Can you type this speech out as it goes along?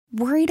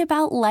Worried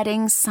about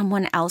letting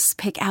someone else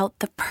pick out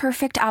the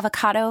perfect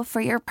avocado for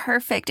your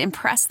perfect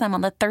impress them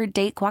on the third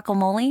date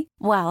guacamole?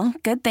 Well,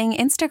 good thing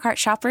Instacart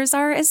shoppers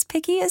are as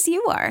picky as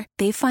you are.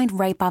 They find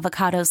ripe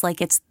avocados like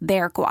it's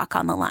their guac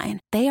on the line.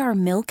 They are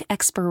milk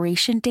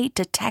expiration date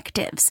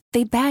detectives.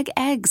 They bag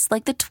eggs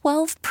like the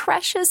 12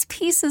 precious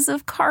pieces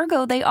of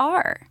cargo they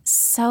are.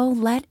 So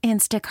let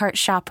Instacart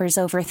shoppers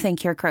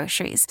overthink your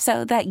groceries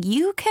so that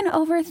you can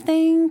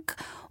overthink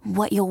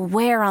what you'll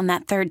wear on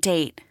that third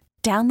date.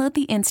 Download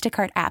the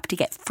Instacart app to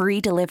get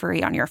free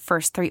delivery on your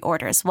first 3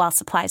 orders while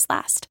supplies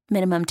last.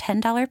 Minimum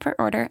 $10 per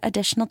order.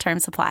 Additional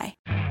terms apply.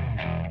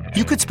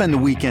 You could spend the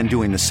weekend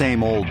doing the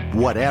same old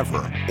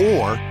whatever,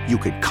 or you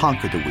could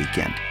conquer the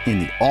weekend in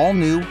the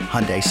all-new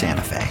Hyundai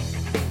Santa Fe.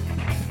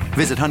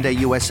 Visit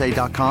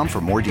HyundaiUSA.com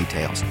for more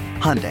details.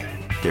 Hyundai,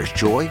 there's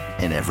joy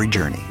in every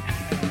journey.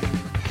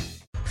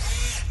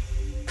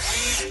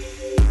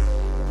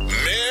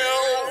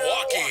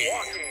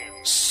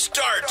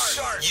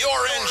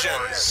 Your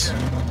engines.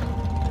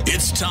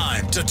 It's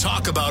time to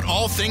talk about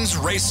all things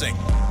racing.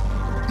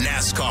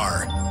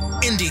 NASCAR,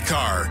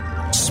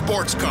 IndyCar,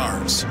 sports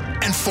cars,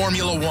 and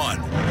Formula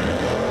One.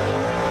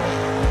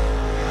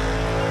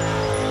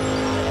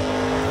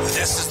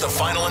 This is the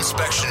Final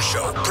Inspection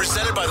Show,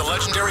 presented by the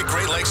legendary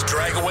Great Lakes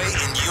Dragaway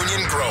in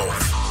Union Grove.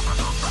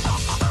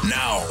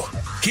 Now,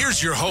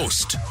 here's your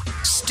host,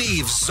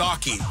 Steve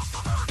Zocchi.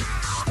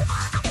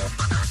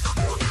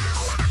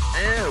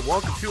 And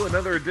welcome to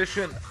another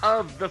edition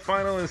of the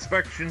Final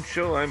Inspection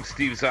Show. I'm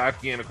Steve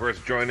Zotke, and of course,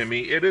 joining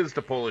me, it is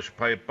the Polish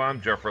Pipe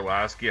Bomb, Jeff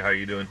Orlowski. How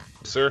you doing,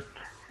 sir?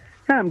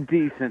 I'm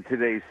decent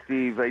today,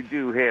 Steve. I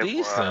do have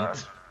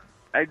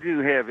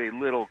a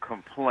little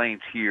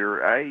complaint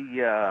here.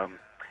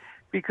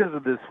 Because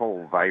of this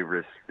whole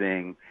virus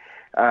thing,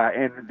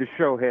 and the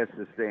show has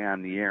to stay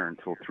on the air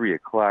until 3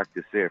 o'clock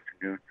this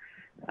afternoon.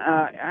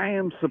 I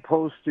am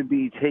supposed to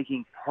be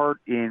taking part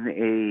in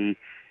a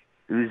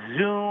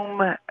Zoom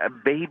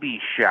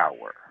baby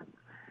shower.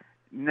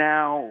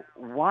 Now,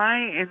 why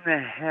in the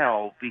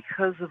hell,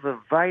 because of the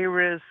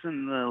virus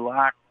and the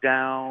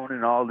lockdown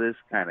and all this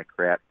kind of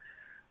crap,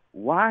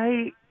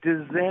 why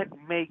does that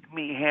make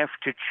me have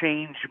to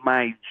change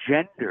my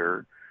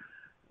gender?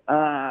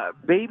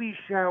 Baby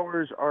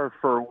showers are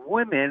for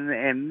women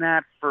and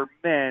not for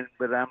men,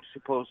 but I'm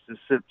supposed to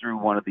sit through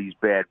one of these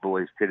bad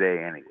boys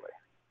today anyway.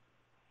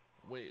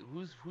 Wait,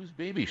 who's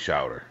baby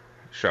shower?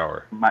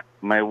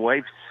 My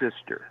wife's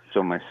sister,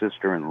 so my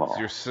sister-in-law. It's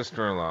your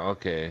sister-in-law,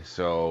 okay.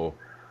 So,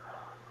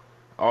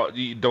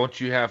 don't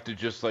you have to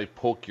just like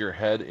poke your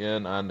head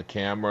in on the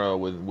camera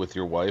with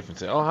your wife and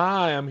say, "Oh,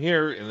 hi, I'm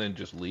here," and then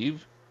just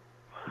leave?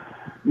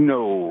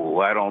 No,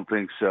 I don't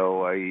think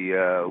so. I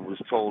was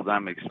told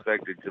I'm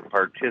expected to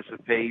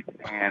participate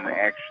and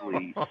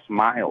actually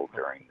smile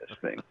during this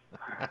thing.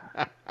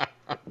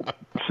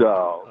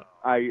 So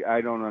I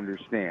don't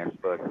understand,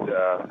 but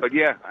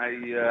yeah,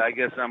 I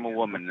guess I'm a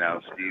woman now,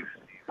 Steve.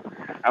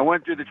 I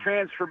went through the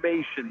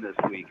transformation this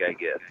week, I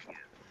guess.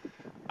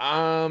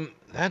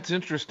 That's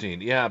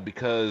interesting. Yeah,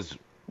 because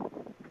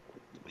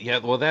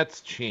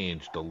that's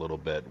changed a little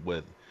bit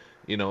with,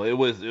 it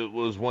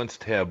was once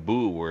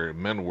taboo where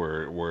men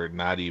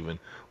weren't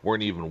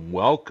even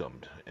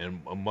welcomed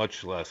and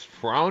much less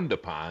frowned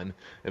upon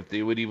if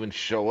they would even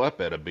show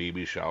up at a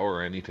baby shower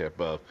or any type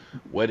of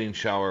wedding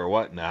shower or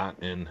whatnot.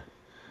 And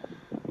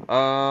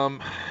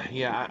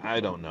I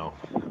don't know.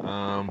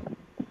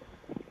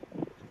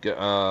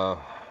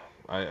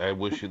 I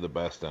wish you the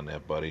best on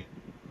that, buddy.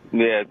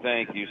 Yeah,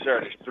 thank you.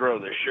 Sorry to throw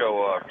the show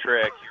off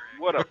track here.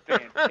 What a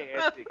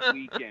fantastic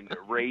weekend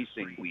of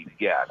racing we've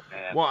got,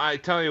 man. Well, I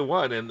tell you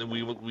what, and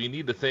we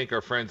need to thank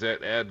our friends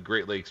at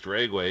Great Lakes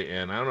Dragway.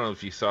 And I don't know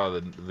if you saw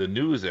the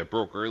news that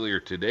broke earlier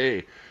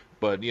today,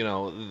 but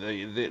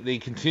they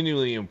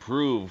continually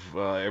improve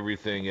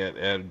everything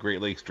at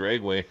Great Lakes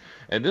Dragway.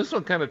 And this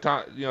one kind of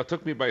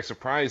took me by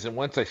surprise. And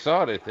once I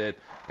saw it,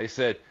 I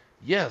said,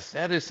 yes,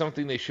 that is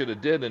something they should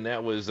have did, and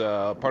that was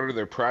part of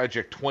their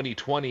Project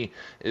 2020,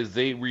 is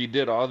they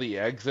redid all the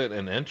exit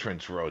and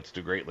entrance roads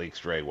to Great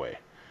Lakes Dragway.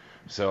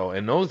 So,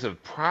 and those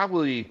have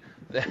probably,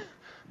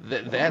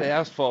 that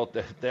asphalt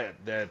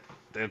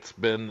that's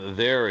been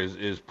there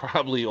is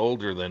probably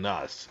older than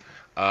us.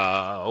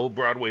 Old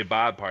Broadway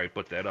Bob probably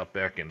put that up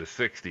back in the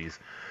 60s.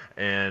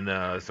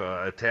 And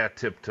so a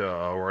tip to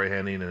Roy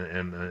Henning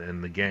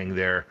and the gang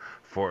there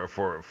for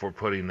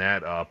putting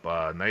that up.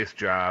 Nice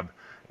job.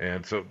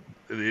 And so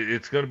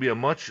it's going to be a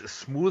much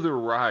smoother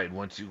ride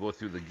once you go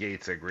through the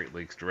gates at Great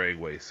Lakes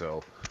Dragway.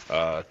 So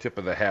tip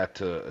of the hat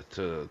to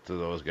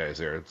those guys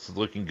there. It's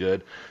looking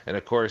good. And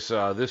of course,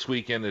 this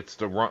weekend it's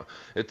the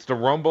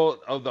Rumble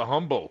of the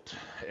Humboldt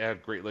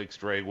at Great Lakes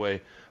Dragway.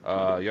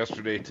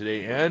 Yesterday,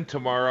 today, and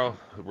tomorrow,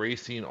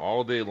 racing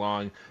all day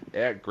long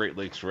at Great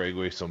Lakes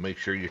Dragway. So make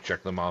sure you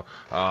check them out.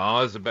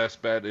 Always the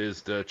best bet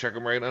is to check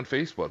them right on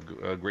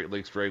Facebook. Great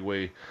Lakes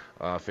Dragway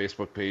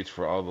Facebook page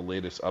for all the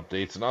latest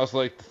updates. And I also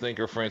like to thank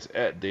our friends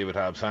at David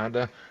Hobbs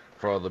Honda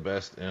for all the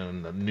best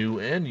in new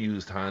and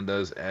used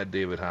Hondas at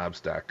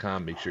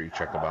davidhobbs.com. Make sure you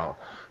check them out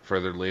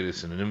their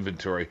latest in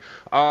inventory.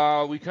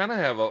 We kind of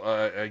have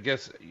I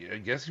guess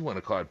you want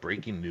to call it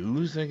breaking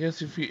news. I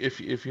guess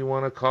if you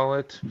want to call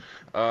it.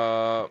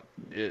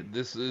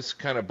 This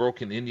kind of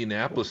broke in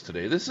Indianapolis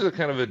today. This is a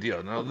kind of a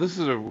deal. Now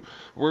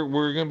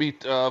we're going to be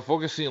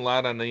focusing a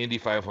lot on the Indy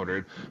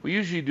 500. We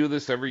usually do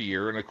this every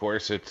year, and of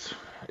course it's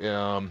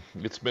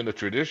been a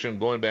tradition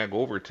going back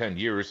over 10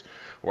 years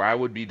where I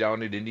would be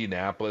down at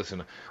Indianapolis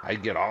and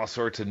I'd get all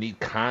sorts of neat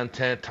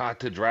content, talk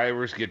to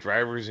drivers, get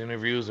drivers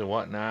interviews and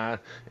whatnot,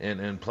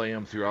 and play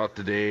them throughout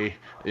the day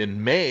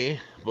in May.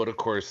 But of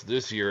course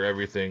this year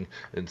everything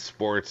in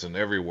sports and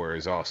everywhere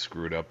is all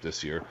screwed up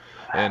this year,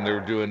 and they're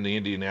doing the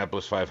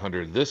Indianapolis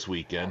 500 this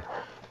weekend.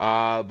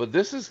 But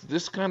this is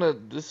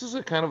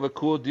a kind of a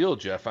cool deal,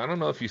 Jeff. I don't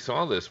know if you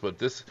saw this,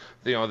 but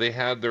they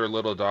had their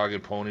little dog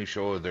and pony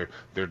show, their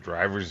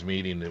drivers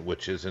meeting,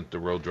 which isn't the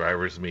real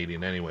drivers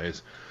meeting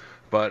anyways.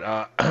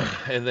 But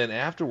and then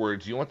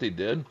afterwards, you know what they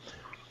did?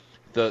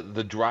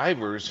 The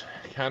drivers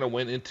kind of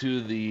went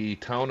into the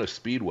town of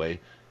Speedway,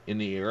 in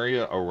the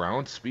area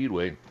around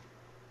Speedway,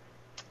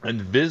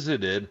 and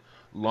visited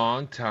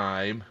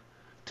longtime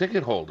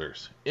ticket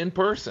holders in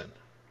person.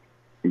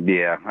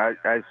 Yeah,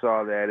 I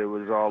saw that. It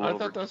was all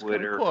over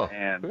Twitter, cool.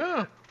 And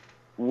yeah.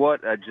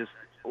 What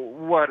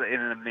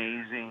an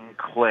amazing,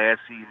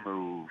 classy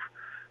move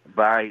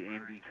by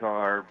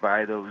IndyCar,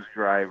 by those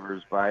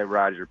drivers, by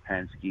Roger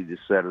Penske to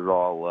set it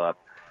all up.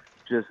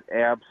 Just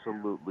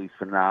absolutely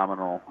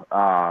phenomenal.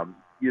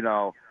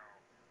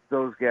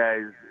 Those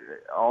guys,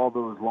 all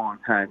those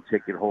longtime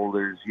ticket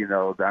holders,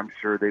 I'm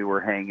sure they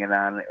were hanging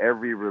on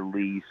every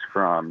release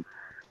from,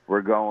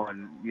 we're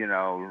going,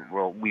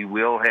 well, we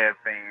will have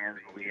fans,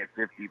 we'll be at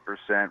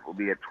 50%, we'll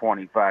be at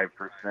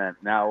 25%.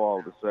 Now all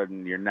of a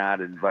sudden you're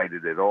not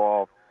invited at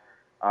all.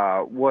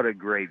 What a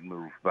great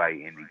move by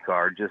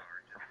IndyCar. Just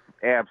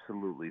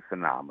absolutely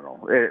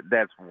phenomenal.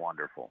 That's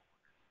wonderful.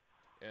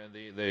 And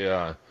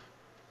the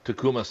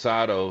Takuma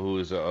Sato, who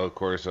is, of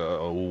course,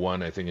 who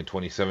won, I think, in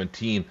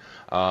 2017,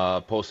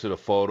 posted a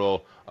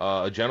photo.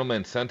 A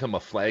gentleman sent him a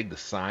flag to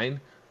sign.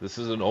 This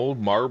is an old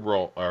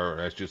Marlboro, or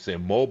I should say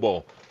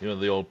Mobil,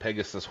 the old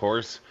Pegasus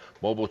horse,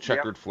 Mobil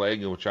checkered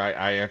flag, in which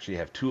I actually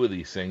have two of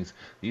these things.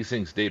 These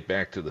things date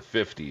back to the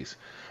 50s.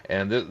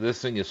 And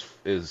this thing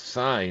is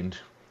signed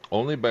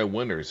only by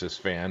winners, this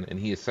fan, and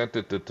he has sent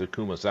it to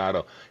Takuma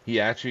Sato. He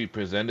actually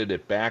presented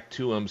it back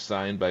to him,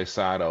 signed by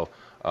Sato,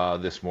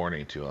 this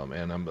morning to him.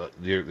 And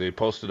they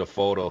posted a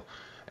photo.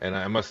 And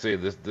I must say,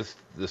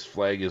 this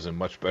flag is in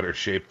much better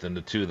shape than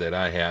the two that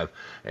I have.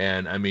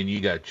 And, I mean,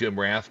 you got Jim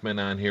Rathman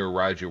on here,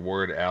 Roger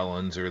Ward, Al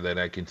Unser that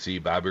I can see,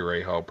 Bobby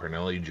Rahal,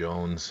 Pernelli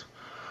Jones.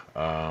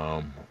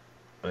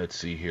 Let's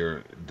see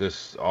here.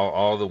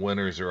 All the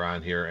winners are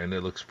on here, and it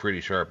looks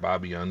pretty sharp.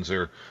 Bobby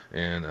Unser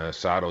and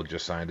Sato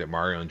just signed it.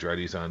 Mario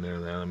Andretti's on there.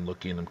 I'm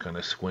kind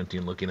of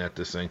squinting, looking at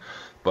this thing.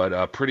 But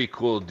a pretty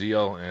cool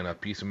deal and a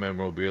piece of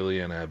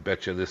memorabilia, and I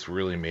bet you this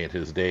really made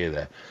his day.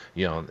 That,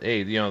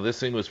 hey, this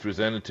thing was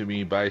presented to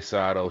me by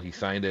Sato. He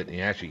signed it, and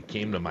he actually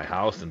came to my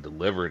house and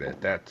delivered it.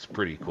 That's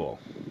pretty cool.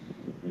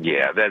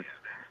 Yeah, that's,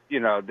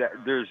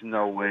 there's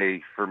no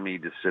way for me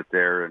to sit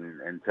there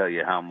and tell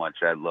you how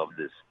much I love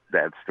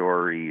that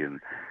story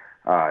and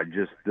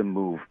just the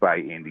move by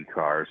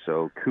IndyCar.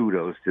 So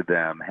kudos to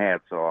them.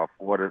 Hats off.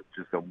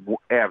 Just a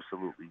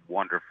absolutely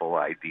wonderful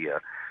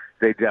idea.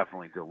 They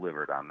definitely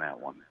delivered on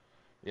that one.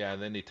 Yeah,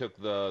 and then he took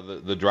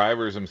the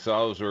drivers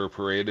themselves were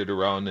paraded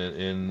around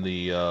in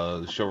the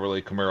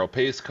Chevrolet Camaro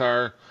pace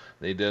car.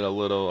 They did a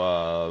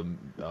little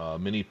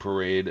mini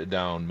parade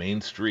down Main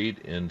Street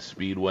in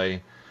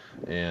Speedway.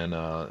 And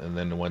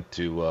then went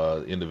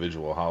to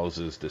individual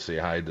houses to say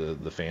hi to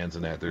the fans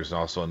and that. There's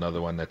also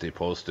another one that they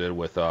posted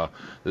with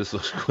this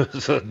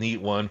was a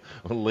neat one.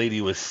 A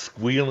lady was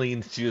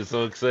squealing. She was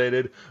so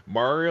excited.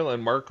 Mario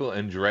and Marco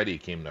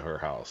Andretti came to her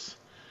house.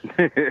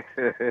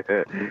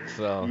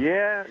 So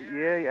yeah,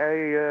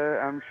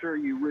 I'm sure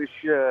you wish.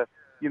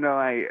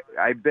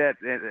 I bet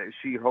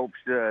she hopes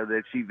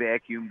that she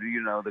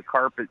vacuumed, the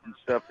carpet and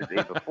stuff the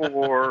day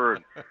before,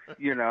 and,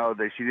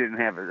 that she didn't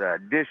have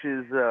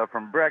dishes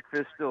from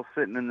breakfast still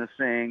sitting in the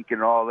sink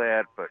and all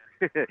that. But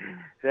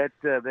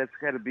that's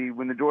got to be,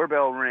 when the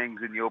doorbell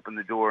rings and you open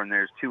the door and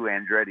there's two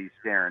Andrettis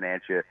staring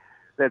at you,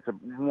 that's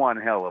one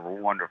hell of a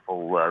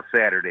wonderful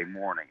Saturday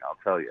morning, I'll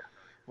tell you.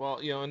 Well,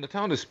 and the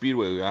town of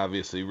Speedway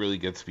obviously really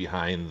gets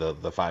behind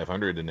the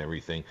 500 and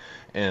everything,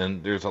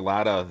 and there's a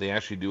lot of, they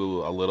actually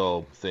do a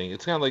little thing.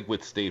 It's kind of like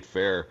with State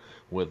Fair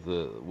with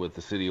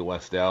the city of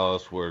West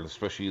Dallas, where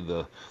especially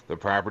the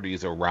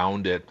properties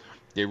around it,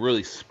 they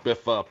really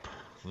spiff up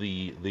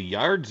the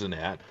yards in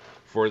that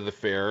for the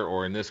fair,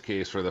 or in this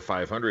case for the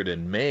 500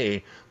 in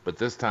May, but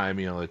this time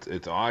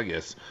it's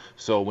August.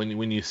 So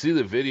when you see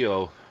the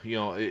video,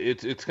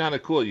 it's kind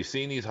of cool. You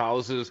see these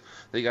houses,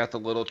 they got the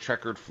little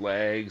checkered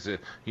flags, and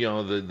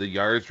the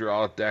yards are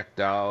all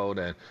decked out,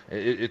 and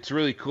it's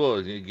really cool.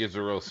 It gives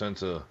a real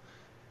sense of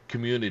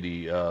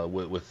community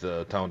with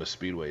the town of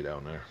Speedway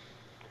down there.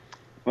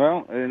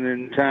 Well, and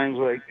in times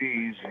like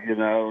these,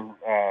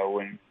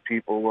 when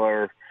people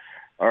are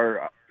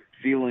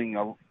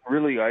feeling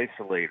really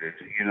isolated.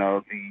 You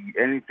know,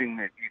 anything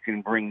that you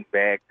can bring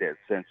back that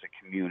sense of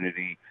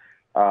community,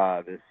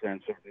 the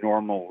sense of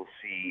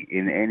normalcy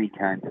in any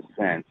kind of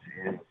sense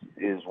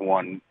is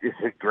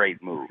a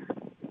great move.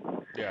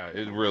 Yeah,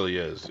 it really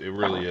is. It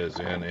really is,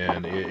 and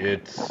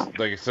it's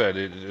like I said,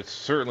 it's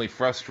certainly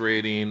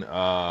frustrating.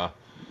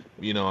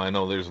 You know, I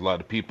know there's a lot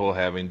of people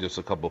having just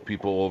a couple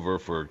people over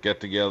for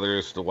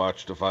get-togethers to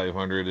watch the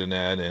 500 and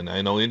that, and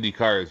I know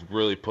IndyCar is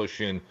really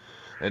pushing,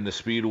 and the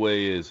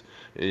Speedway is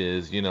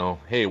you know,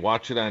 hey,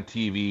 watch it on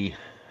TV.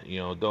 You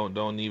know,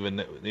 don't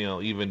even, you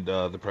know, even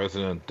the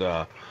president,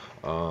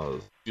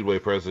 Speedway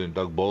president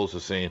Doug Bowles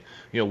is saying,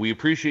 you know, we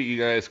appreciate you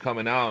guys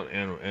coming out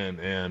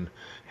and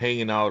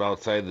hanging out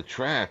outside the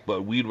track,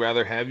 but we'd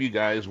rather have you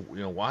guys, you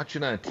know, watch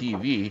it on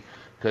TV,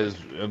 because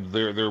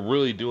they're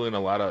really doing a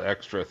lot of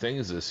extra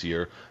things this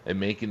year and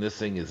making this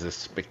thing as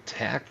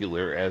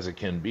spectacular as it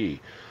can be.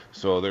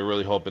 So they're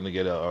really hoping to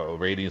get a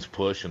ratings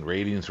push, and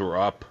ratings were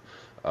up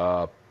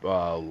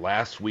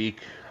last week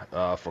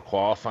for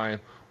qualifying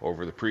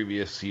over the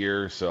previous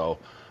year. So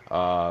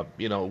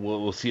you know,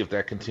 we'll see if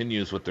that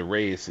continues with the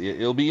race.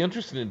 It'll be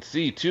interesting to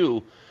see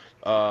too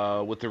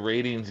with the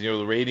ratings. You know,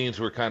 the ratings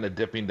were kind of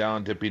dipping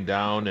down,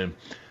 and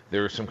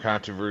there was some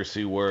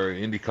controversy where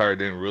IndyCar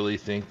didn't really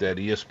think that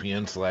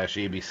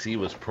ESPN/ABC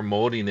was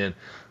promoting it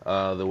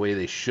the way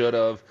they should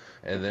have.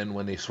 And then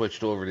when they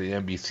switched over to the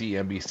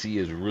NBC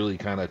is really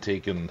kind of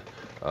taken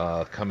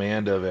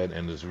command of it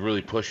and is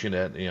really pushing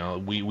it. You know,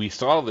 we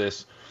saw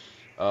this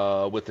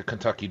with the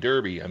Kentucky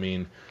Derby. I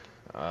mean,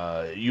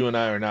 you and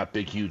I are not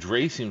big, huge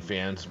racing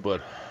fans,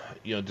 but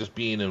you know, just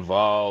being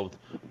involved,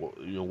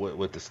 you know,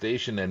 with the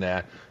station and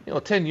that, you know,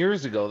 10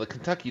 years ago, the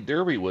Kentucky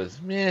Derby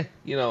was meh.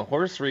 You know,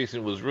 horse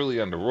racing was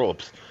really on the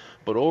ropes,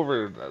 but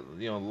over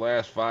you know the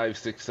last 5,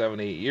 6,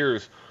 7, 8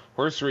 years,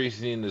 horse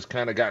racing has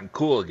kind of gotten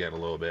cool again a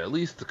little bit. At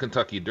least the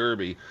Kentucky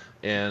Derby,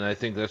 and I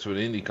think that's what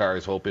IndyCar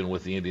is hoping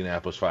with the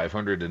Indianapolis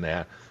 500 and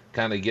that,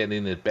 kind of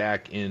getting it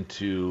back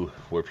into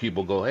where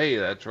people go, hey,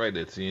 that's right,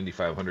 it's the Indy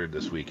 500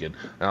 this weekend.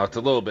 Now it's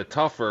a little bit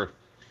tougher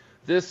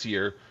this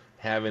year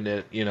having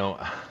it, you know,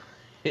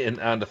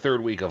 on the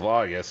third week of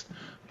August,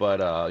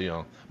 but you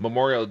know,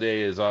 Memorial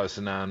Day is always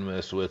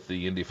synonymous with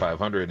the Indy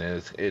 500,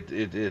 and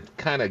it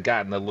kind of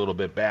gotten a little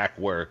bit back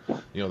where,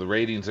 you know, the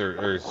ratings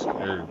are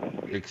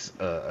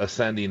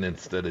ascending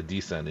instead of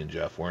descending,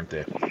 Jeff, weren't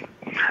they?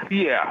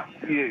 Yeah,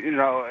 you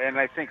know, and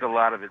I think a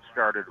lot of it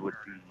started with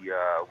the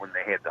when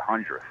they had the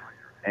 100th,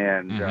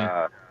 and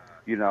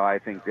you know, I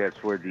think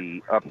that's where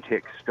the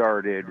uptick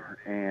started,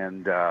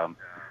 and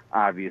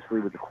obviously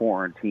with the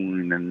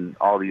quarantine and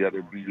all the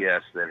other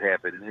BS that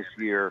happened this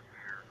year,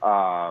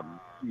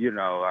 you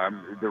know,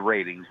 the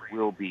ratings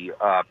will be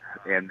up,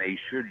 and they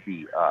should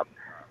be up.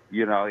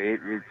 You know,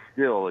 it's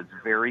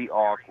very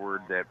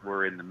awkward that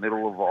we're in the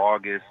middle of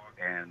August,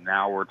 and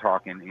now we're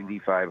talking Indy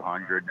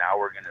 500. Now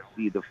we're going to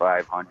see the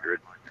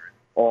 500,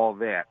 all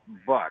that.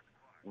 But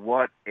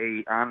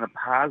on the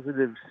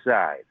positive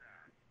side,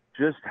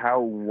 just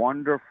how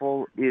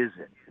wonderful is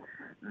it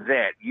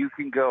that you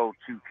can go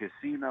to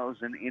casinos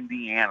in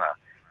Indiana,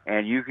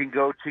 and you can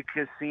go to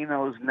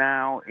casinos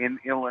now in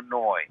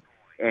Illinois,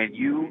 and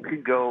you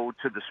can go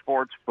to the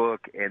sports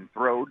book and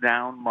throw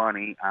down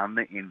money on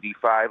the Indy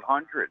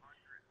 500.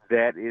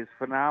 That is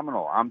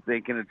phenomenal. I'm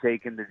thinking of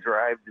taking the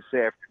drive this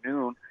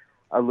afternoon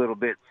a little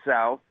bit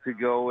south to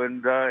go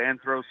and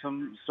throw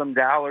some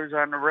dollars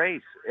on the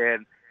race.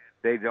 And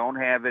they don't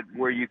have it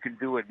where you can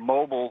do it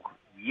mobile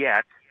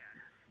yet,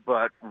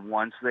 but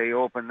once they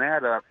open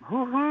that up,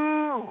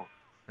 whoo-hoo,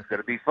 it's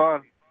going to be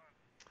fun.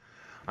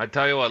 I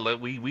tell you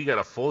what, we got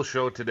a full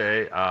show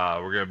today.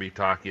 We're going to be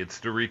talking. It's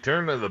the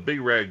return of the Big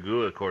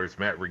Ragu, of course.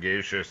 Matt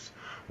Regasius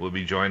will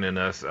be joining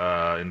us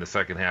in the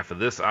second half of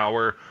this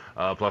hour.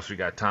 Plus, we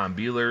got Tom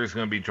Beeler is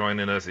going to be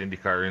joining us,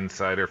 IndyCar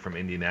Insider from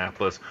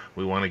Indianapolis.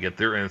 We want to get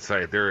their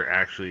insight. They're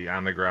actually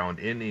on the ground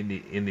in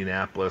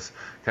Indianapolis.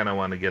 Kind of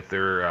want to get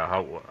their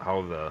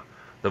how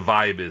the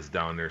vibe is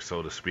down there,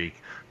 so to speak,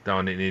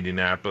 down in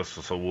Indianapolis.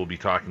 So we'll be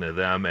talking to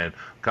them. And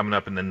coming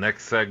up in the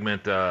next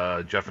segment,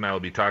 Jeff and I will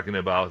be talking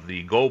about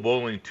the Go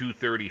Bowling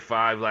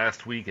 235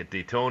 last week at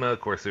Daytona. Of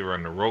course, they were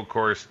on the road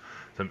course.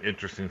 Some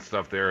interesting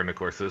stuff there. And, of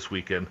course, this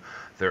weekend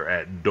they're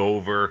at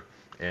Dover.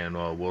 And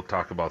we'll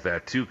talk about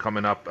that, too,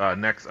 coming up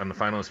next on the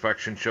Final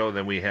Inspection Show.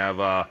 Then we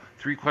have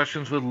 3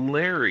 questions with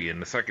Larry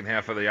in the second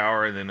half of the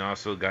hour, and then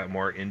also got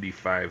more Indy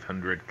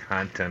 500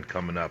 content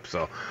coming up.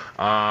 So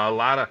a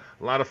lot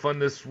of fun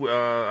this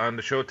on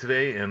the show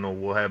today,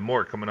 and we'll have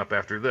more coming up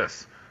after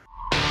this.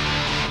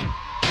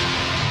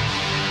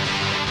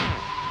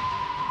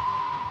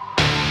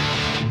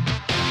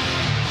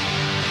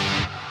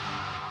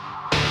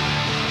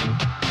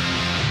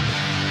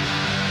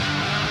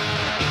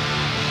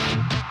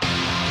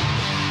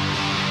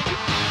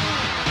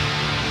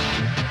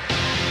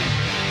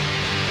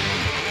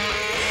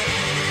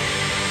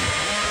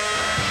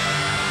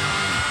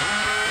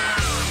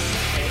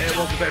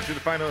 Back to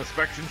the Final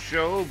Inspection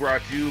Show,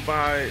 brought to you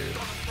by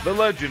the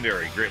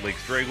legendary Great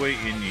Lakes Dragway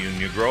in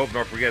Union Grove.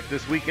 Don't forget,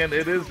 this weekend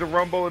it is the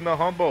Rumble in the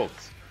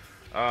Humboldts.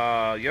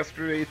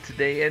 Yesterday,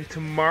 today, and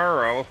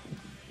tomorrow,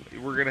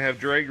 we're going to have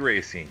drag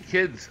racing.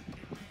 Kids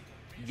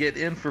get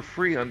in for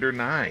free under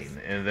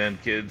 9, and then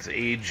kids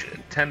age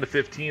 10 to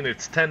 15,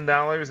 it's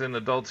 $10, and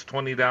adults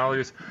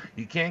 $20.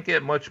 You can't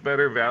get much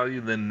better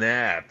value than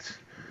that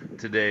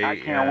today. I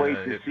can't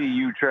wait to see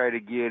you try to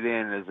get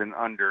in as an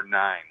under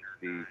 9,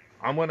 Steve.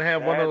 I'm going to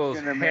have one of those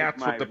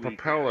hats with the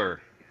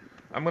propeller.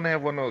 I'm going to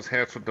have one of those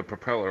hats with the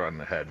propeller on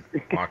the head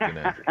walking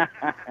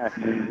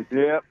in.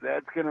 Yep,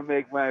 that's going to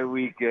make my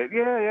weekend.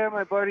 Yeah,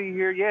 my buddy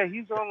here,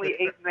 he's only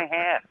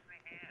 8.5.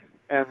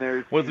 And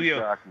there's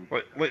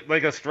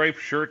like a striped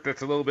shirt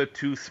that's a little bit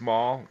too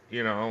small,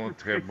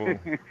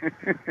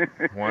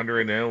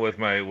 wandering in with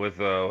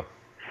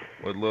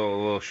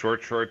little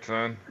short shorts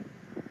on.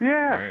 Yeah,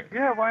 right.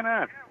 Yeah, why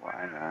not?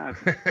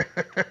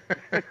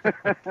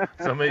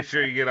 So make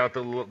sure you get out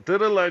to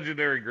the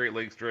legendary Great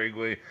Lakes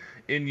Dragway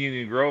in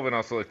Union Grove, and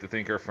also like to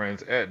thank our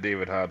friends at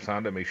David Hobbs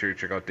Honda. Make sure you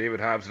check out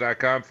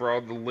davidhobbs.com for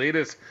all the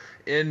latest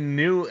in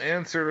new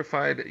and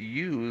certified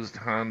used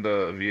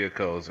Honda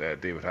vehicles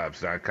at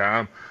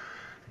davidhobbs.com.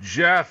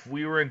 Jeff,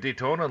 we were in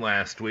Daytona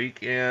last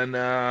week, and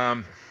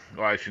well,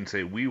 I shouldn't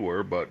say we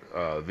were, but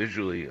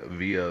visually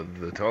via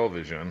the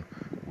television,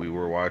 we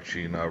were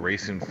watching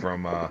racing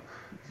from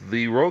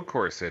the road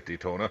course at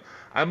Daytona.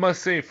 I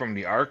must say, from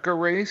the ARCA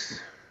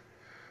race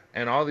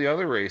and all the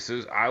other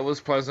races, I was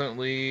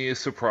pleasantly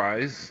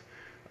surprised.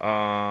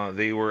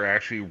 They were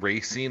actually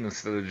racing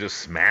instead of just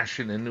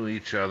smashing into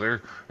each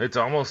other. It's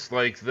almost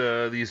like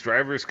these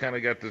drivers kind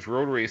of got this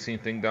road racing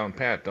thing down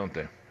pat, don't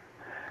they?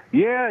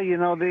 Yeah,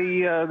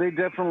 they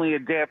definitely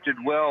adapted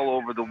well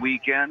over the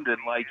weekend, and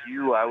like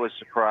you, I was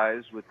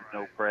surprised with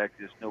no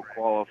practice, no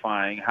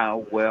qualifying,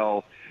 how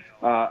well,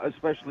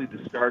 especially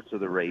the starts of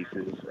the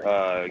races,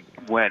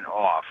 went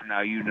off.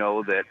 Now you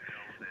know that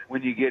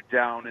when you get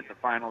down in the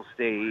final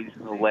stage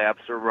and the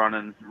laps are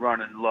running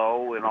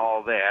low and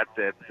all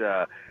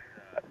that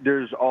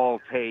there's all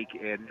take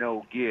and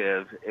no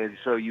give, and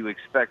so you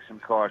expect some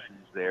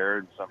cautions there,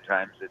 and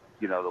sometimes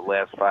the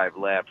last 5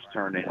 laps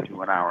turn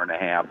into an hour and a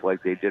half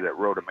like they did at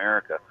Road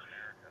America.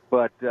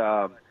 But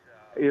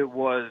it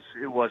was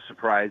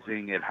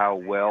surprising at how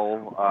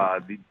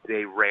well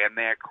they ran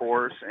that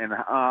course and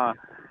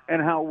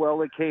how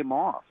well it came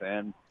off.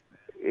 And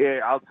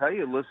I'll tell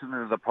you,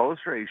 listening to the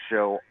post-race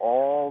show,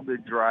 all the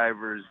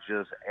drivers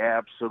just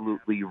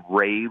absolutely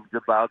raved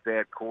about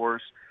that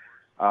course,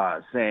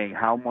 saying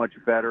how much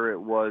better it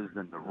was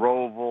than the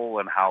Roval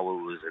and how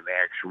it was an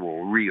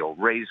actual real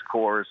race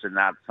course and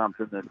not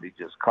something that they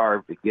just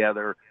carved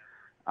together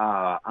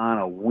on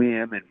a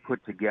whim and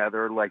put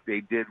together like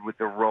they did with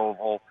the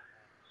Roval.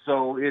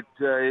 So it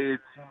seemed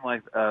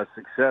like a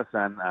success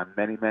on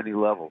many, many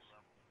levels.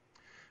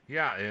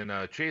 Yeah,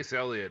 and Chase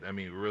Elliott,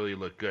 really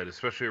looked good,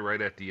 especially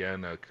right at the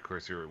end. Of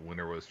course, your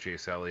winner was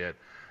Chase Elliott.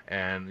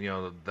 And,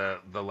 the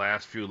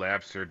last few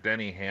laps there,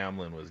 Denny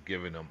Hamlin was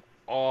giving him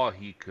all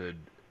he could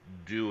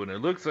do. And it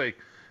looks like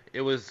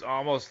it was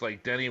almost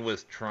like Denny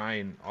was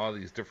trying all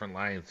these different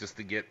lines just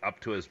to get up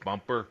to his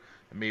bumper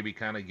and maybe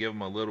kind of give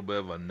him a little bit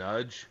of a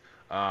nudge.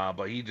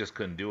 But he just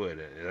couldn't do it.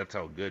 That's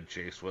how good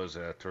Chase was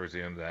towards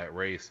the end of that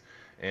race,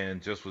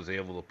 and just was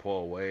able to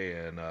pull away.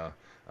 And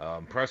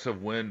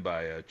impressive win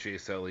by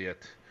Chase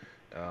Elliott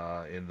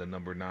in the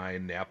number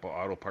 9 Napa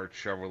Auto Parts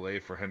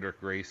Chevrolet for Hendrick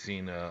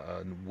Racing,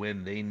 a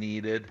win they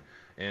needed.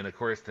 And of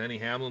course, Denny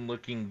Hamlin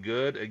looking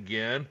good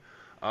again.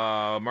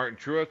 Martin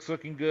Truex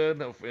looking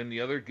good in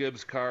the other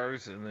Gibbs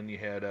cars, and then you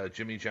had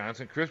Jimmy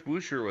Johnson. Chris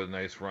Buescher with a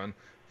nice run,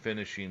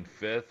 finishing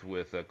 5th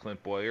with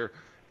Clint Bowyer.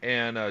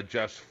 And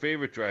Jeff's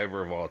favorite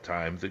driver of all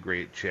time, the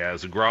great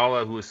Chaz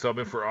Gralla, who is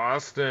subbing for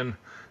Austin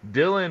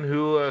Dillon,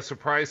 who,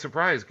 surprise,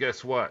 surprise,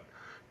 guess what?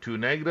 2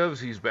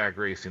 negatives, he's back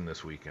racing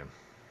this weekend.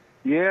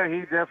 Yeah,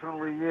 he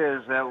definitely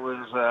is. That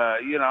was,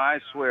 I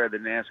swear the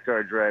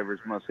NASCAR drivers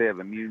must have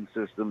immune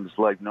systems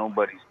like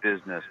nobody's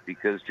business,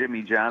 because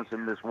Jimmy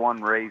Johnson missed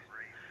one race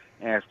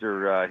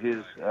after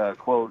his,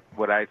 quote,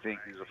 what I think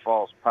is a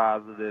false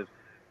positive.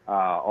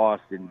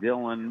 Austin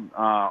Dillon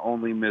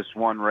only missed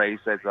one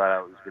race. I thought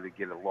I was going to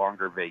get a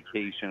longer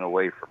vacation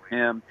away from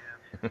him.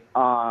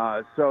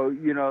 So,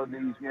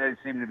 these guys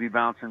seem to be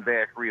bouncing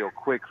back real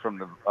quick from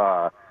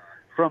the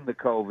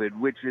COVID,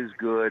 which is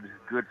good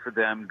for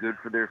them, good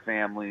for their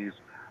families.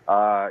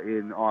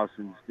 In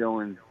Austin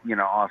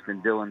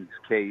Dillon's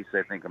case,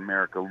 I think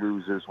America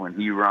loses when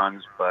he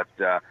runs, but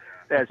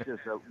that's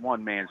just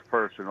one man's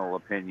personal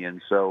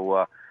opinion.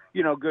 So,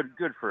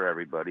 good for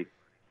everybody.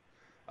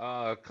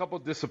 A couple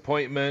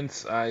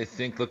disappointments, I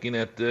think, looking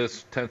at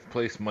this. 10th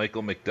place,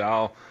 Michael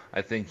McDowell.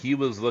 I think he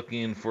was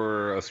looking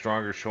for a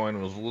stronger showing.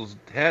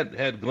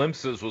 Had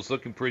glimpses, was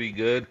looking pretty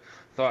good.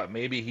 Thought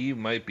maybe he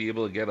might be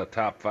able to get a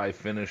top 5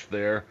 finish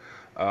there.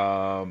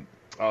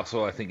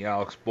 Also, I think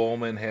Alex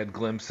Bowman had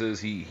glimpses.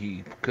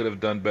 He could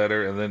have done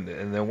better.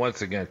 And then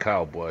once again,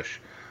 Kyle Busch.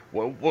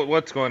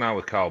 What's going on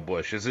with Kyle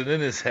Busch? Is it in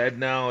his head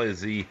now?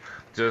 Is he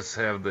just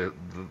have the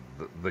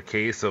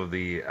case of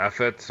the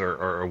efforts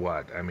or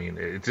what?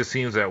 It just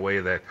seems that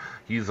way, that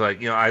he's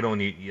like, I don't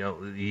need,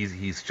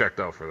 he's checked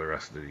out for the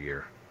rest of the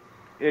year.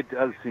 It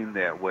does seem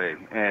that way.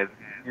 And,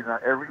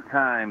 every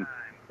time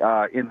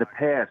in the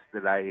past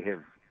that I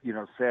have,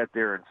 sat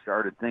there and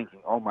started thinking,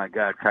 oh, my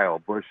God, Kyle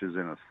Busch is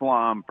in a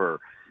slump, or,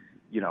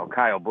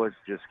 Kyle Busch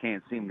just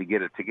can't seem to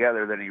get it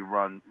together, then he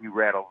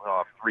rattles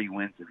off 3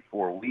 wins in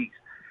 4 weeks.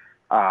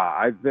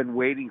 I've been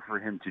waiting for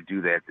him to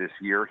do that this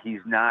year. He's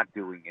not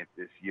doing it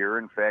this year.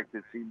 In fact,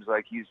 it seems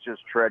like he's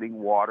just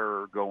treading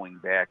water or going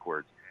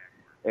backwards.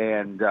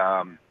 And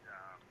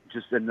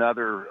just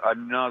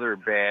another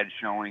bad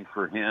showing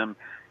for him.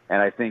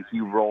 And I think he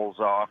rolls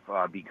off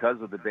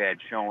because of the bad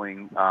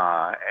showing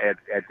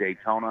at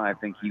Daytona. I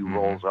think he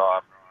rolls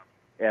off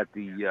at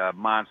the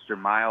Monster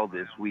Mile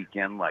this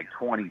weekend, like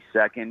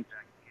 22nd.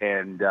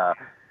 And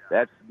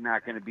that's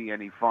not going to be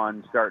any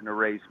fun starting to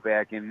race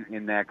back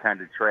in that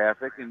kind of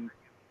traffic. And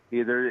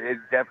it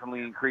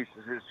definitely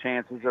increases his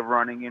chances of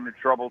running into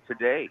trouble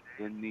today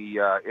in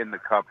the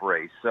Cup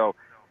race. So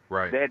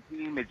that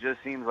team, it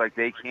just seems like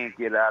they can't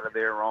get out of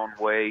their own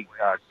way.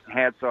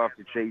 Hats off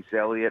to Chase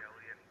Elliott.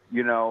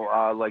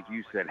 Like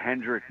you said,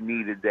 Hendrick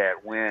needed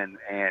that win,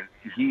 and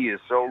he is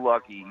so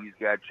lucky he's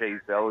got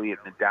Chase Elliott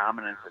and the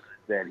dominance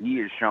that he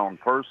has shown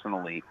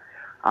personally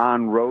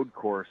on road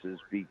courses,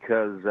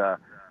 because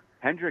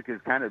Hendrick is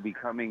kind of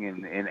becoming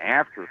an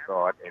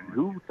afterthought. And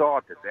who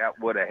thought that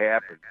would have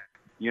happened?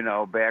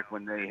 Back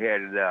when they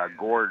had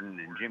Gordon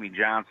and Jimmy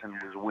Johnson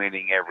was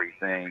winning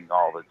everything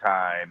all the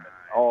time,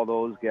 all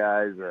those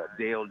guys,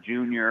 Dale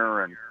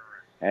Jr.,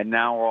 and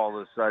now all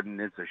of a sudden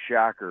it's a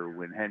shocker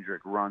when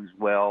Hendrick runs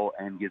well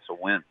and gets a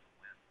win.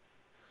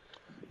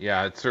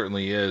 Yeah, it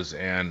certainly is.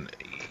 And,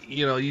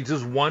 you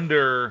just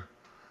wonder,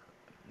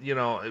 with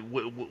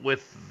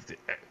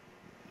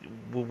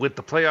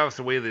the playoffs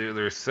the way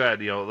they're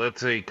set,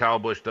 let's say Kyle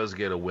Busch does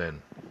get a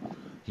win.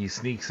 He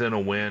sneaks in a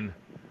win.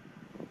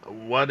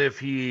 What if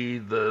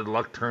the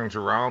luck turns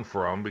around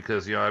for him,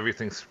 because,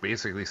 everything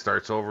basically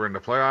starts over in the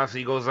playoffs.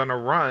 He goes on a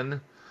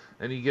run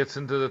and he gets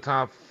into the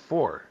top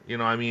 4.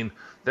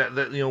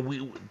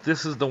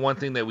 This is the one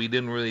thing that we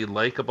didn't really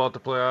like about the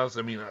playoffs.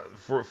 I mean,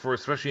 for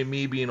especially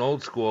me being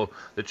old school,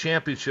 the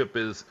championship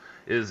is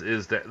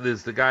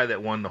the guy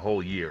that won the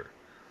whole year.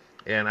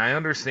 And I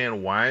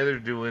understand why they're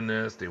doing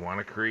this. They want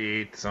to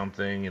create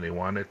something, and they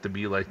want it to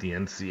be like the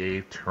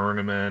NCAA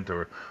tournament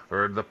or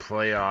the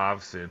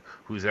playoffs, and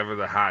who's ever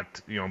the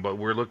hot, but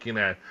we're looking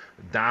at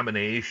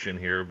domination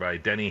here by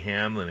Denny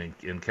Hamlin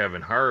and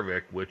Kevin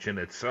Harvick, which in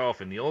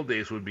itself in the old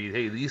days would be,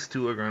 hey, these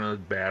two are going to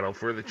battle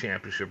for the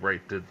championship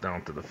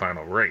down to the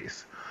final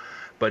race.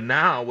 But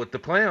now with the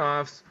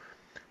playoffs,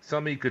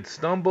 somebody could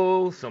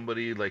stumble.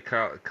 Somebody like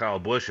Kyle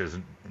Busch has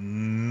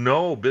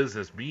no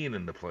business being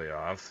in the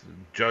playoffs,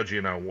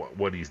 judging on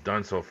what he's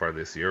done so far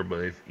this year.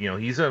 But if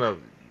he's in a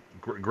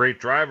great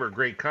driver,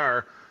 great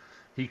car,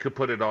 he could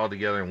put it all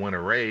together and win a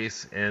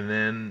race. And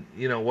then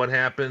what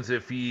happens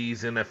if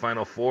he's in the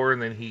final 4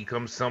 and then he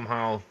comes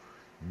somehow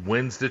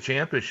wins the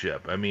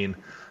championship? I mean,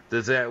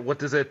 what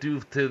does that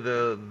do to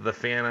the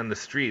fan on the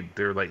street?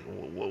 They're like,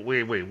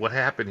 wait, what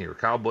happened here?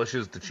 Kyle Busch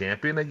is the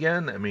champion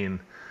again? I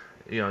mean.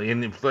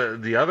 And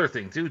the other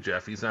thing too,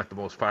 Jeff, he's not the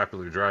most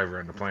popular driver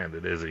on the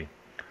planet, is he?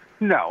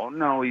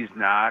 No, he's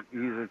not.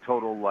 He's a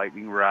total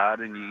lightning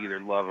rod, and you either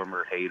love him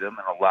or hate him,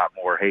 and a lot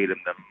more hate him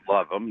than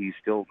love him. He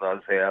still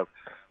does have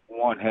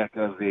one heck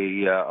of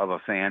a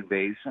fan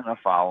base and a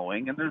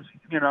following, and there's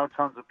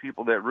tons of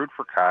people that root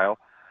for Kyle.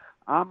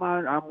 I'm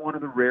one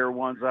of the rare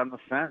ones on the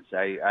fence.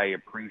 I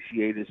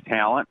appreciate his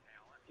talent.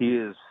 He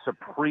is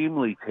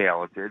supremely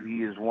talented.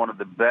 He is one of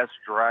the best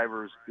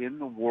drivers in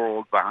the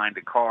world behind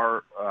a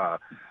car,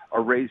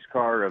 a race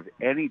car of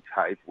any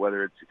type,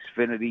 whether it's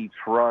Xfinity,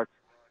 truck,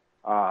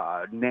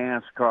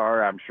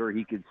 NASCAR. I'm sure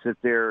he could sit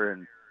there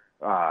and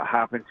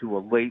hop into a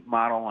late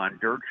model on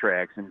dirt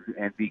tracks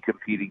and be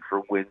competing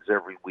for wins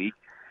every week.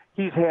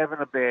 He's having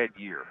a bad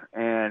year.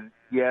 And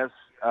yes,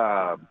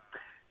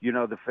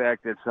 the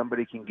fact that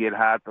somebody can get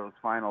hot those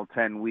final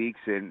 10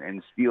 weeks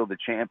and steal the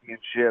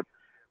championship,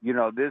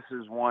 this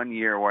is one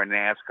year where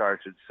NASCAR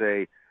should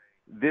say,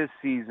 this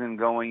season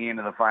going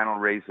into the final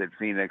race at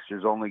Phoenix,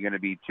 there's only going to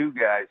be 2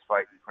 guys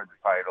fighting for the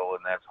title,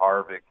 and that's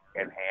Harvick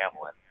and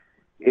Hamlin,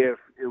 if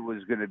it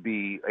was going to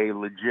be a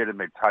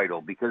legitimate title.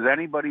 Because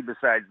anybody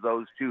besides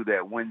those 2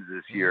 that wins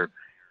this year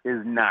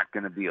is not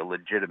going to be a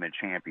legitimate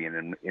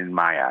champion in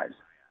my eyes.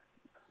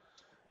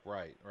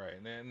 Right.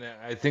 And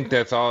I think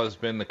that's always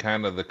been the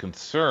kind of the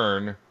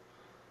concern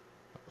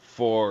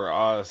for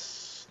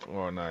us.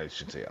 Or no, I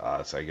should say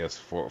us. I guess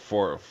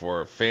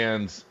for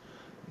fans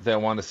that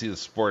want to see the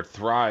sport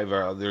thrive,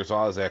 there's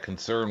always that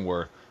concern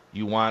where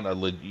you want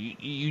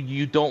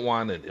you don't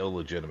want an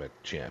illegitimate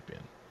champion.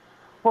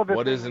 Well,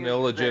 what is an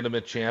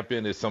illegitimate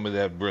champion is somebody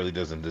that really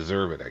doesn't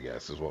deserve it, I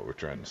guess, is what we're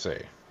trying to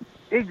say.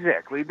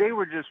 Exactly. They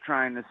were just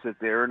trying to sit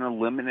there and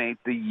eliminate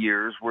the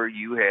years where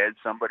you had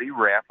somebody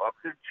wrap up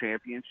their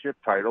championship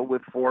title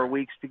with 4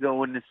 weeks to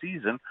go in the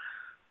season,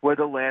 where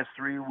the last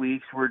 3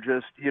 weeks were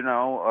just,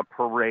 a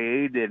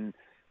parade, and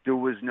there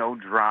was no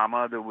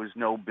drama, there was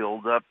no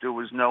build-up, there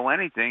was no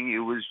anything. It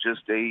was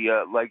just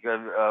a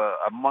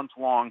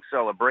month-long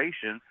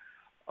celebration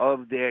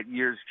of that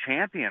year's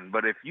champion.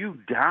 But if you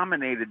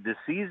dominated the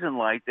season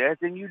like that,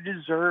 then you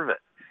deserve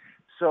it.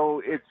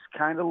 So it's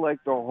kind of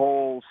like the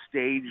whole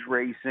stage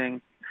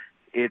racing.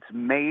 It's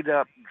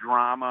made-up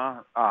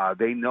drama.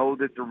 They know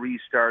that the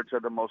restarts are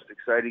the most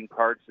exciting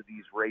parts of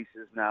these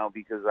races now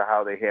because of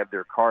how they have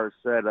their cars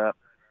set up,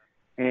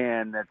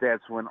 and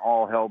that's when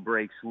all hell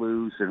breaks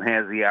loose and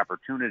has the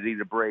opportunity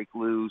to break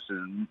loose,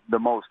 and the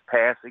most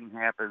passing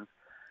happens.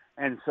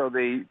 And so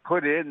they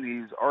put in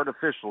these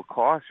artificial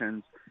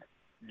cautions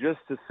just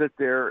to sit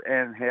there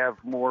and have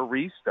more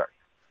restarts.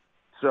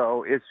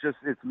 So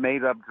it's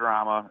made up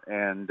drama.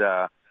 And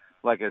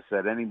like I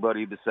said,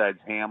 anybody besides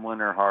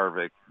Hamlin or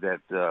Harvick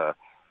that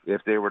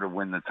if they were to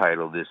win the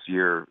title this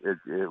year,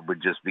 it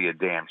would just be a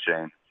damn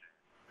shame.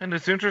 And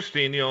it's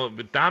interesting,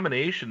 with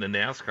domination in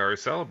NASCAR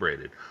is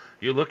celebrated.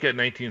 You look at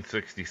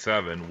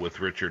 1967 with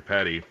Richard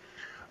Petty,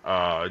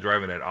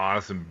 driving that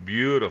awesome,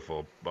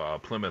 beautiful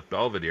Plymouth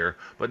Belvedere.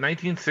 But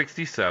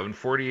 1967,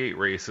 48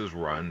 races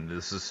run.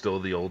 This is still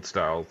the old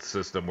style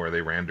system where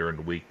they ran during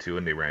the week too,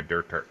 and they ran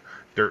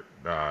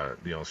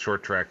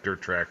short track,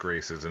 dirt track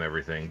races and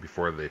everything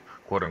before the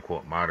quote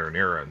unquote modern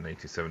era in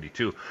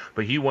 1972.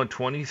 But he won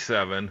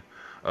 27.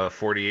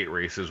 48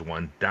 races,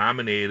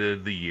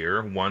 dominated the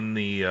year, won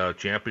the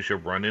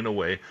championship running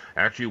away,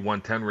 actually won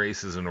 10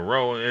 races in a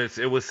row, and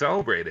it was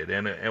celebrated.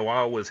 And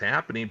while it was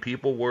happening,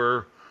 people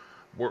were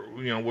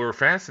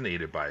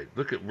fascinated by it.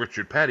 Look at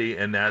Richard Petty,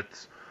 and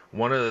that's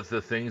one of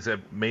the things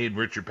that made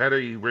Richard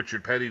Petty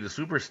the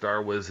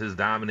superstar was his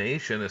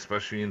domination,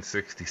 especially in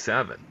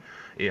 '67.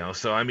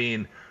 So I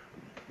mean,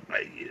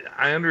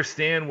 I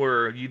understand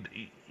where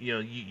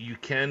you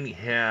can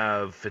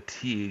have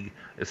fatigue,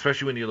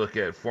 especially when you look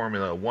at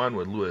Formula One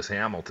with Lewis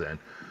Hamilton,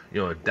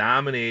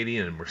 dominating,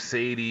 and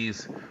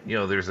Mercedes.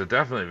 There's a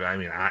definitely. I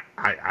mean,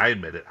 I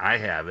admit it. I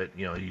have it.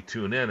 You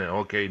tune in and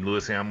okay,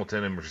 Lewis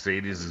Hamilton and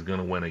Mercedes is going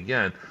to win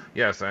again.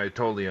 Yes, I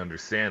totally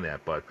understand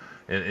that. But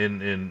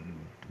in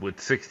with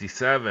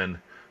 '67,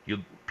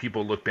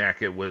 people look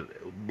back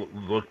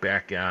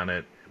on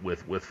it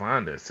with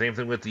fondness. Same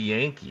thing with the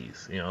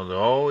Yankees.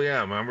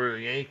 Remember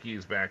the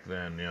Yankees back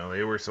then?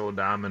 They were so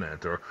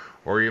dominant,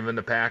 or even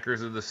the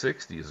Packers of the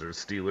 '60s or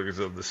Steelers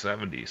of the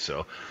 '70s.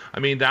 So, I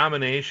mean,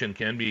 domination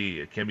can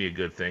be a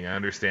good thing. I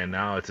understand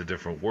now it's a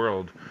different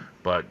world,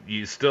 but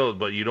you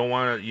don't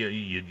want to.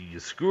 You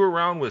screw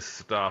around with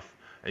stuff,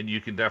 and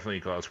you can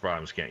definitely cause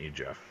problems, can't you,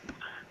 Jeff?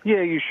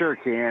 Yeah, you sure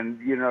can.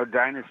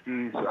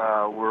 Dynasties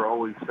were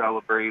always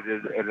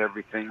celebrated and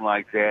everything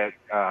like that.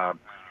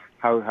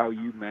 How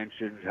you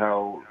mentioned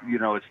how,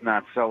 it's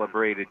not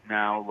celebrated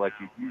now like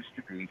it used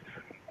to be.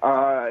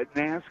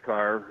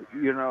 NASCAR,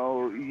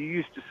 you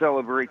used to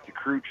celebrate the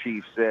crew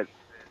chiefs that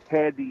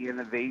had the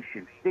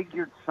innovation,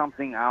 figured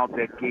something out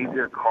that gave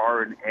their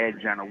car an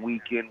edge on a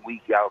week-in,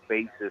 week-out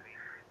basis.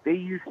 They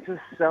used to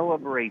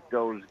celebrate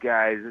those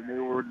guys, and they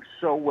were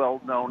so well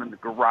known in the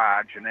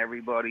garage, and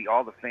everybody,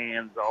 all the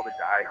fans, all the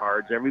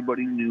diehards,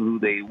 everybody knew who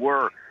they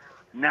were.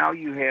 Now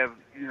you have,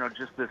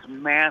 just this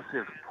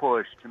massive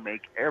push to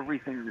make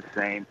everything the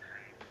same.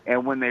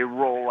 And when they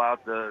roll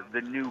out the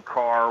new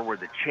car where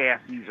the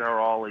chassis are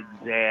all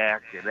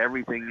exact and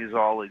everything is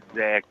all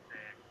exact,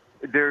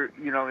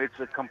 it's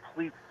a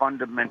complete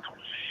fundamental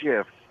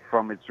shift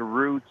from its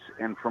roots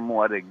and from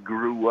what it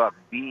grew up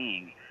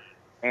being.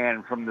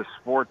 And from the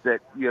sport that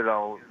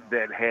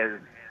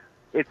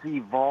it's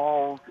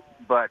evolved,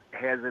 but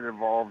has it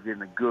evolved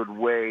in a good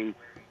way?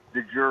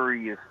 The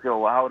jury is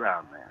still out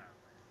on that.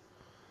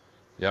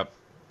 Yep,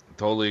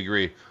 totally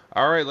agree.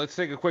 All right, let's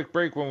take a quick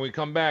break. When we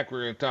come back,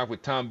 we're going to talk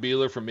with Tom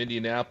Beeler from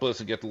Indianapolis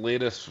and get the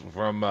latest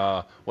from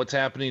what's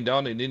happening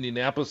down in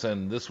Indianapolis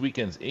and this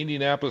weekend's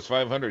Indianapolis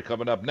 500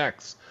 coming up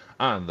next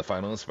on the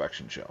Final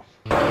Inspection Show.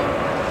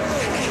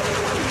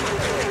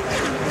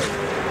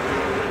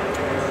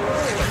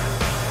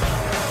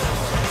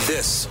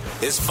 This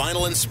is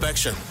Final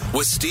Inspection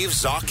with Steve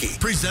Zocchi,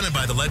 presented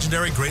by the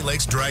legendary Great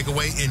Lakes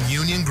Dragaway in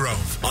Union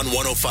Grove on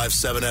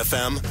 105.7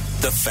 FM,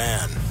 The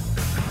Fan.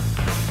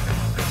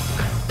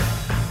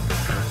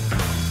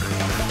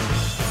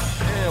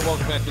 And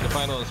welcome back to the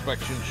Final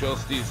Inspection Show.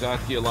 Steve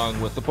Zocchi along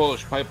with the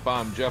Polish pipe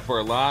bomb Jeff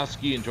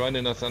Orlowski, and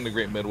joining us on the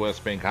Great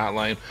Midwest Bank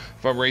Hotline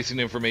from Racing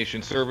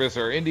Information Service,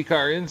 our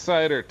IndyCar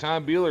insider,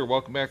 Tom Beeler.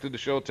 Welcome back to the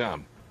show,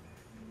 Tom.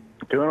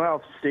 Doing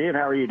well, Steve.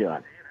 How are you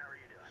doing?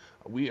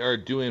 We are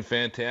doing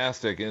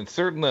fantastic, and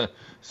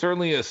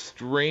certainly a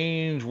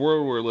strange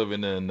world we're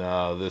living in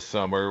this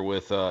summer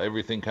with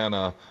everything kind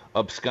of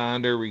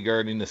absconder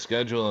regarding the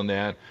schedule and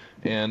that,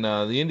 and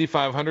the Indy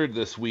 500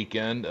 this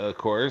weekend, of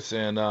course.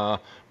 And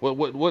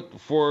what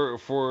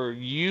for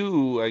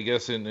you, I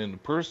guess,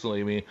 and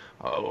personally, I mean,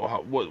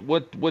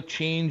 what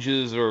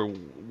changes, or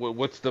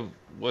what's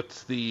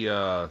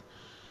the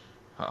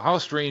how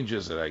strange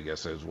is it, I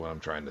guess, is what I'm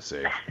trying to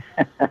say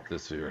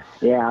this year.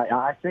 Yeah,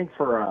 I think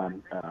for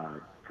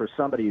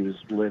somebody who's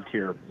lived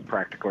here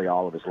practically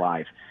all of his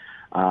life,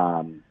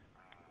 not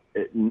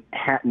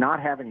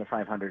having the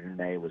 500 in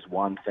May was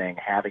one thing.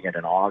 Having it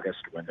in August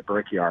when the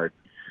Brickyard,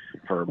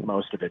 for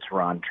most of its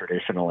run,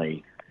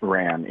 traditionally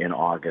ran in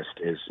August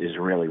is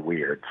really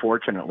weird.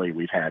 Fortunately,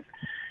 we've had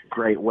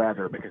great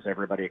weather because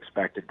everybody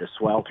expected to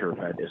swelter,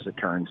 but as it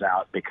turns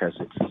out, because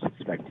it's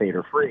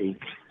spectator free,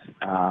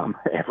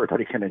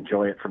 everybody can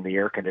enjoy it from the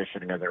air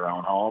conditioning of their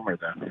own home or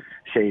the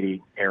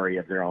shady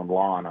area of their own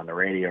lawn on the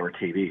radio or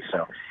TV.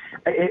 So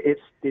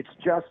it's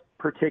just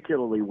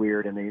particularly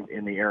weird in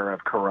the era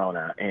of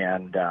Corona,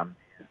 and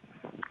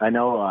I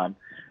know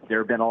there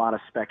have been a lot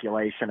of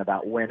speculation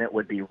about when it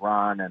would be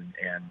run, and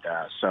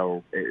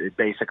so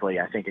basically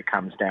I think it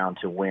comes down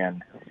to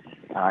when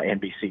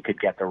NBC could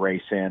get the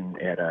race in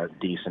at a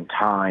decent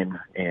time.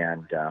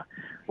 And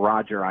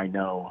Roger, I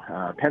know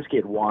Penske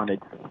had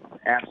wanted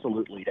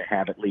absolutely to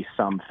have at least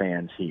some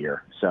fans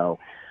here. So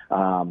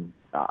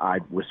I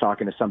was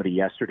talking to somebody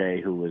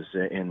yesterday who was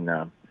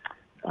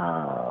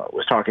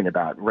was talking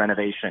about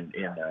renovation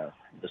in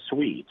the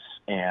suites,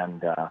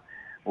 and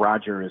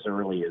Roger, as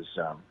early as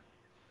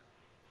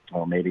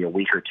maybe a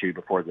week or two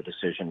before the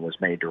decision was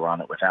made to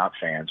run it without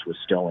fans, was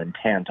still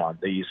intent on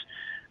these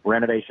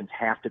renovations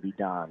have to be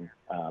done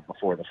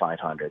before the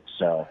 500.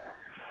 So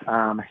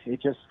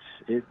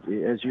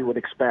as you would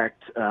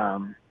expect,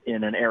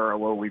 in an era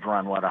where we've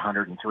run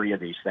 103 of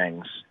these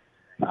things,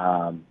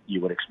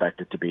 you would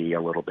expect it to be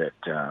a little bit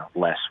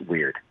less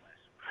weird.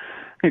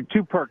 A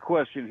two-part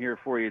question here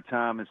for you,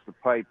 Tom. It's the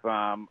pipe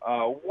bomb.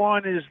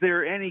 One, is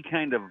there any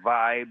kind of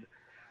vibe,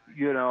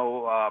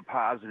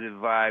 positive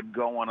vibe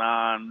going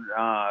on,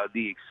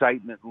 the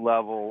excitement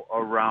level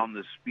around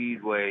the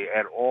Speedway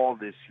at all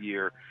this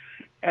year?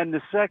 And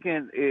the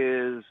second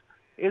is,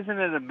 isn't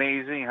it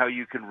amazing how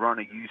you can run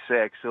a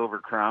USAC Silver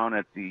Crown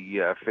at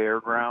the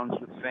fairgrounds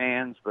with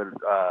fans, but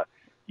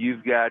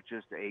you've got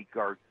just a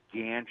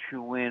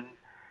gargantuan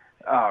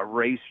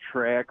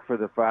racetrack for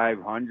the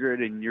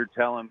 500, and you're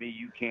telling me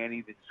you can't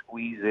even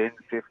squeeze in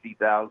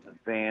 50,000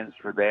 fans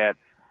for that?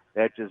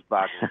 That just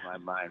boggles my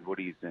mind. What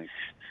do you think?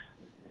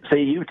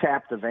 See, you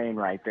tapped the vein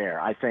right there.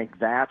 I think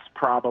that's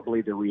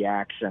probably the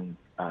reaction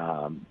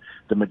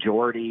the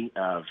majority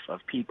of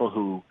people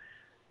who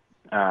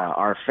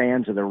are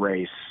fans of the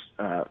race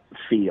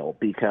feel,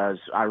 because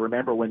I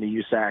remember when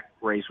the USAC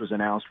race was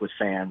announced with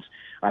fans,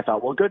 I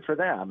thought, well, good for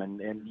them.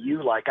 And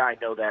you, like I,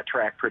 know that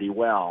track pretty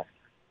well,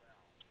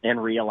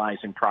 and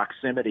realizing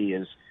proximity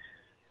is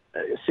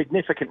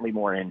significantly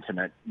more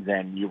intimate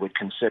than you would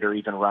consider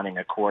even running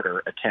a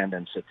quarter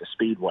attendance at the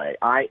Speedway.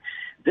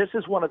 This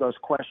is one of those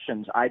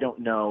questions I don't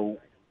know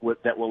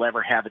that we'll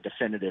ever have a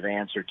definitive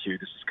answer to.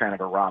 This is kind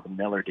of a Robin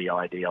Miller deal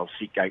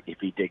if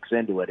he digs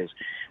into it.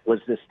 Was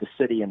this the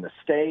city and the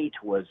state?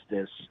 Was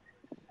this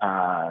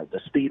the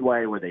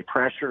Speedway? Were they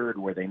pressured?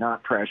 Were they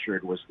not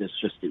pressured? Was this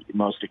just the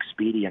most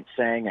expedient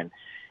thing?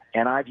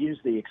 And I've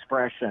used the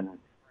expression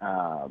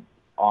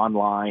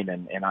online,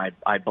 and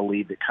I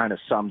believe it kind of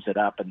sums it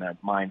up in the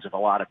minds of a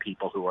lot of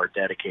people who are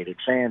dedicated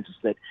fans, is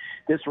that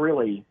this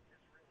really,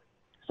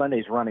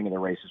 Sunday's running of the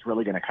race is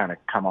really going to kind of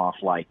come off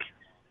like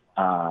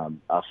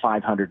a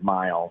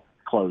 500-mile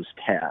closed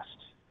test.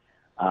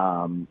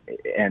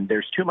 And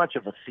there's too much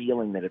of a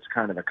feeling that it's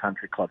kind of a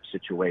country club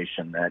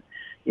situation, that,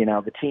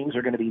 the teams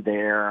are going to be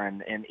there,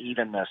 and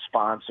even the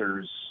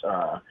sponsors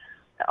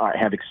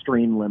have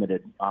extreme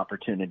limited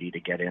opportunity to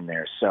get in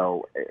there.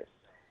 So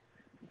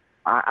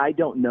I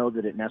don't know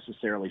that it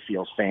necessarily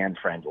feels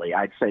fan-friendly.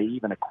 I'd say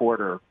even a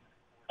quarter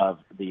of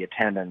the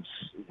attendance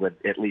would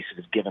at least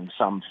have given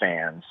some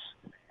fans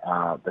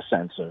the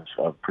sense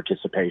of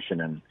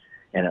participation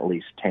and at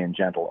least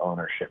tangential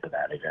ownership of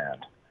that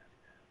event.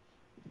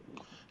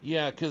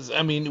 Yeah, because,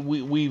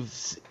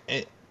 we've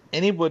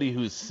anybody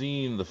who's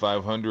seen the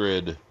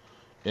 500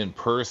 in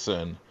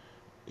person,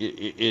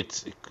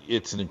 it's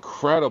an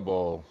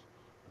incredible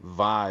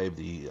vibe,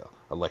 the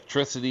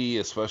electricity,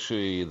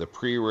 especially the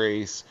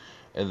pre-race,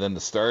 and then the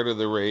start of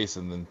the race,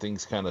 and then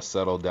things kind of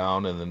settle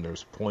down, and then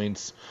there's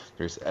points,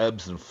 there's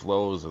ebbs and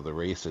flows of the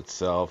race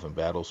itself, and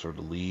battles for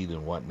the lead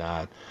and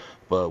whatnot.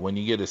 But when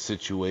you get a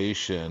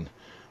situation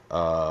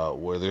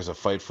where there's a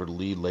fight for the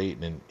lead late,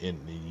 and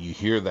you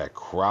hear that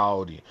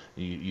crowd,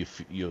 you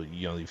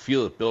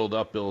feel it build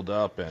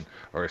up, and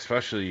or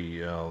especially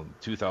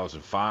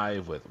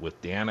 2005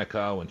 with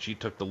Danica when she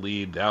took the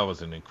lead, that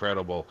was an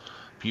incredible.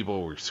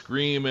 People were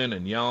screaming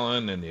and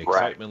yelling, and the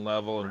excitement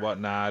level and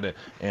whatnot,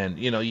 and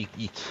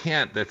you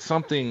can't. That's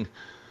something.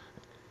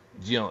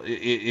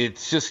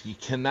 It's just you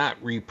cannot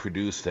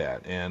reproduce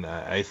that, and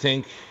I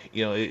think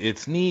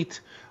it's neat.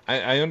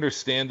 I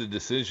understand the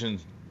decision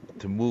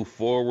to move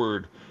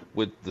forward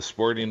with the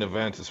sporting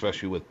events,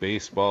 especially with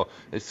baseball.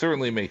 It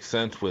certainly makes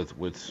sense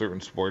with certain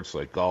sports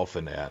like golf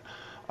and that.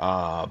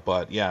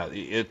 But yeah,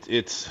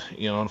 it's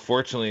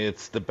unfortunately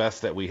it's the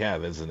best that we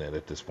have, isn't it,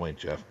 at this point,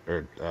 Jeff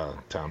or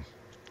Tom?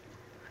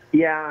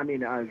 Yeah,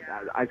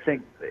 I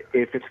think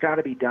if it's got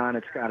to be done,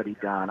 it's got to be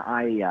done.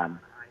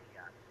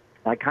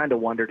 I kind of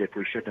wondered if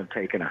we shouldn't have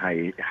taken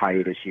a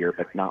hiatus here,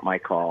 but not my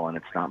call, and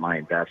it's not my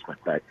investment.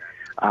 But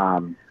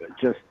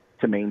just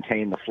to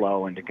maintain the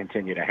flow and to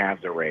continue to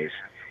have the race,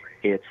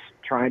 it's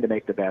trying to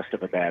make the best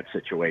of a bad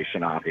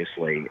situation,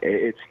 obviously.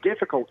 It's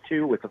difficult,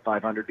 too, with the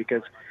 500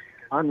 because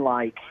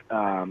unlike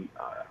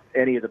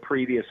any of the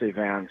previous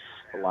events,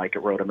 like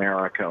at Road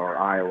America or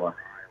Iowa,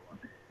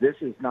 this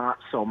is not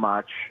so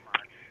much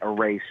a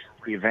race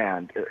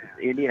event.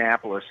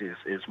 Indianapolis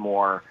is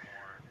more.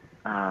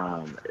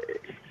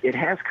 It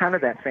has kind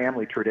of that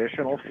family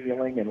traditional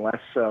feeling, and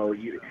less so.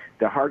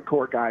 The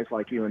hardcore guys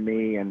like you and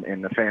me,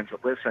 and the fans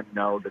that listen,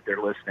 know that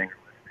they're listening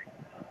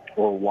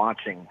or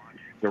watching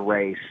the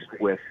race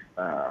with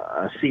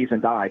a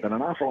seasoned eye. But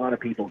an awful lot of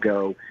people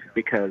go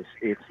because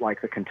it's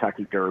like the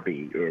Kentucky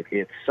Derby.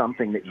 It's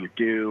something that you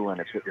do, and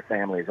it's what your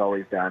family has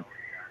always done.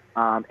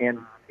 And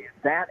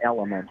that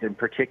element in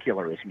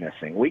particular is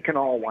missing. We can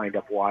all wind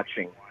up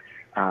watching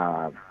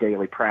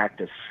daily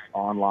practice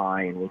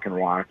online. We can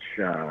watch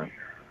the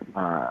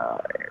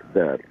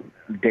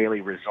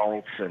daily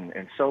results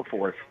and so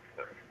forth,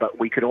 but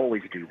we could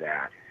always do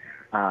that.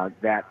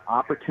 That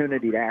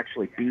opportunity to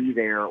actually be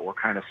there or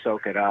kind of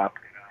soak it up,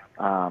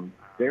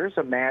 there's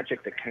a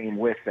magic that came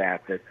with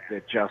that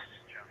just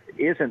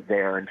isn't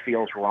there and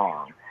feels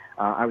wrong.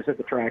 I was at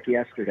the track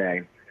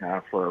yesterday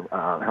for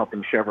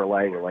helping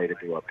Chevrolet related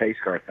to a pace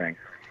car thing,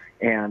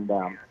 and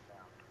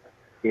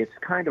it's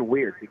kind of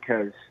weird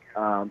because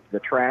the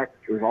track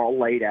is all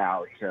laid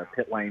out.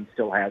 Pit lane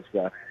still has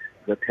the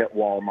pit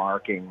wall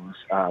markings.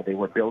 They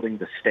were building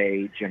the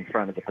stage in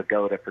front of the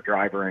pagoda for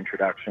driver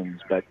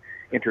introductions, but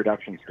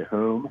introductions to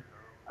whom?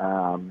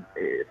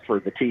 For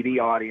the TV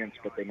audience,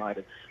 but they might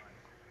have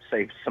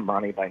saved some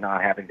money by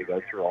not having to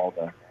go through all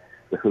the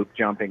hoop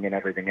jumping and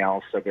everything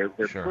else. So they're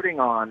Sure. putting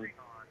on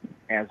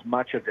as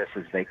much of this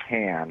as they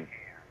can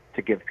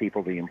to give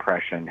people the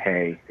impression,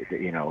 hey,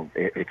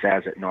 it's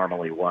as it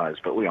normally was,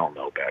 but we all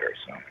know better.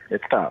 So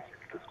it's tough.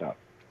 It's tough.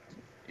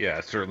 Yeah,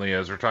 it certainly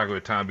is. We're talking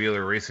with Tom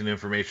Beeler, Racing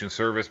Information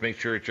Service. Make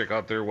sure you check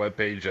out their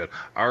webpage at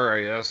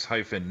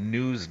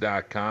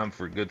ris-news.com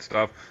for good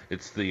stuff.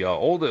 It's the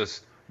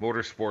oldest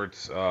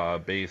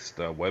motorsports-based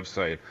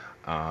website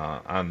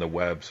on the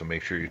web, so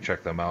make sure you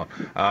check them out.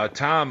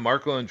 Tom,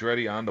 Marco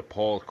Andretti on the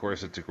pole. Of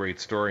course, it's a great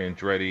story.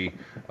 Andretti,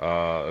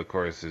 of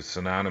course, is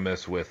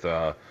synonymous with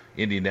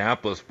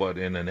Indianapolis, but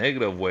in a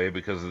negative way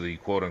because of the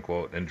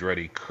quote-unquote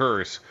Andretti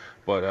curse.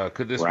 But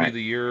could this be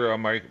the year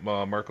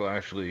Marco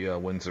actually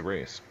wins the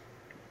race?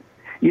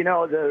 We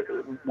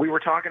were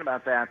talking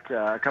about that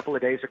a couple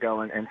of days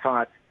ago and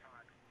thought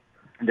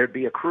there'd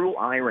be a cruel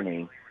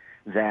irony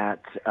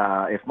that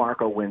if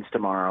Marco wins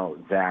tomorrow,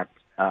 that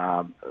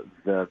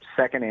the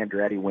second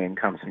Andretti win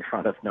comes in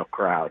front of no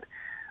crowd.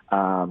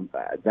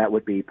 That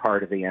would be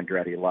part of the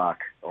Andretti luck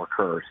or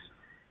curse.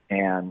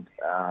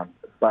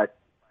 But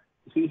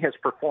he has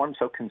performed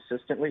so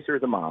consistently through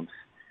the months.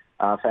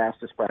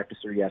 Fastest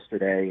practicer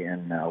yesterday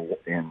in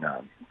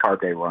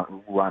carb day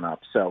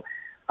run-up. So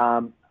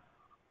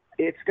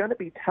it's going to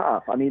be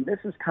tough. I mean, this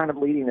is kind of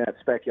leading that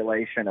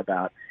speculation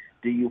about,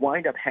 do you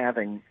wind up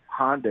having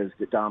Hondas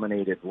that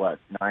dominated, 9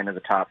 of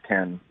the top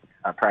 10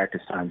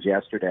 practice times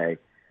yesterday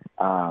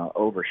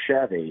over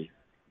Chevy,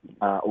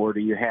 or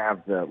do you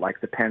have the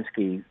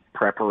Penske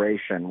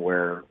preparation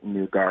where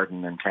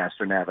Newgarden and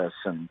Castroneves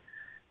and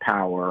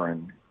Power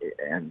and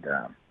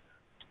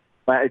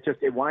but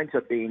it winds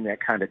up being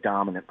that kind of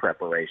dominant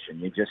preparation.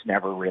 You just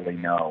never really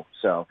know.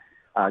 So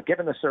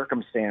given the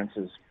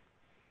circumstances,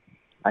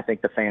 I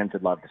think the fans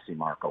would love to see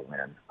Marco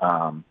win.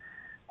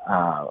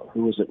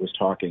 Who was it was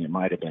talking? It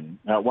might have been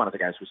one of the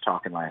guys was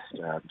talking last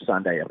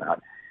Sunday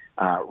about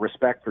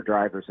respect for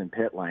drivers in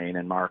pit lane,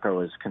 and Marco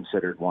is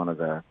considered one of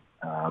the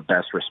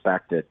best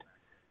respected,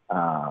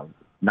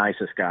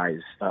 nicest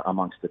guys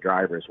amongst the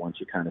drivers once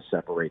you kind of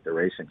separate the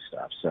racing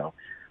stuff. So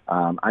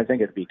I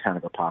think it'd be kind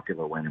of a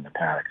popular win in the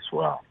paddock as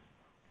well.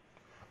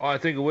 Oh, I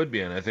think it would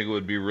be, and I think it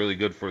would be really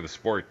good for the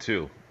sport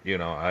too.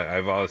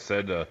 I've always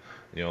said, over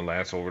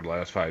the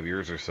last 5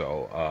 years or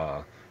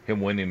so, him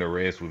winning the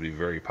race would be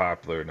very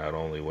popular, not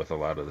only with a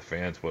lot of the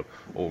fans, but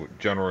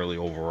generally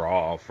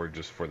overall for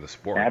the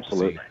sport.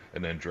 Absolutely.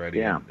 And then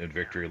Andretti in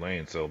victory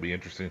lane. So it'll be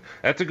interesting.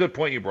 That's a good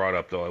point you brought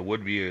up, though. It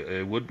would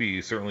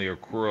be certainly a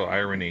cruel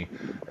irony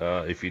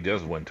if he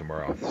does win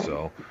tomorrow.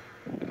 So,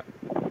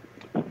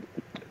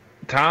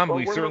 Tom,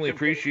 we certainly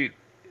appreciate.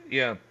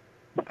 Yeah,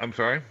 I'm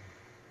sorry.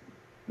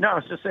 No, I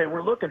was just saying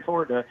we're looking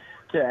forward to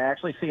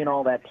actually seeing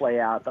all that play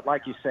out. But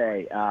like you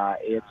say,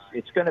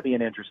 it's going to be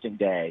an interesting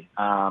day.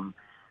 I'm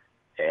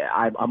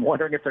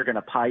wondering if they're going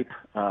to pipe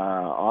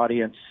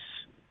audience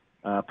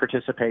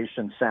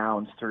participation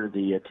sounds through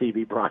the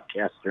TV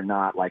broadcast or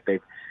not, like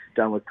they've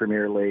done with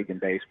Premier League and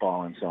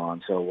baseball and so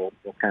on. So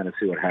we'll kind of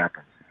see what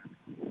happens.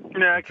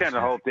 Yeah, I kind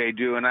of hope they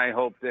do, and I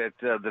hope that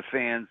the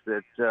fans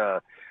that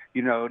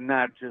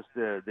not just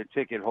the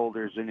ticket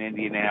holders in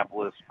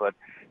Indianapolis, but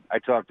I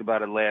talked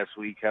about it last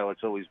week, how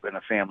it's always been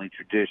a family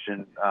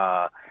tradition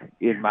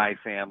in my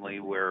family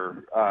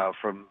where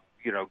from,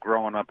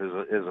 growing up as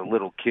a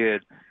little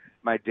kid,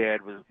 my dad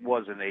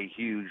wasn't a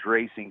huge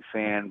racing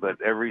fan, but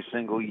every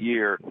single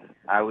year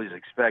I was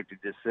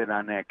expected to sit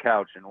on that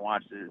couch and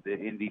watch the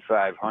Indy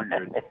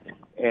 500,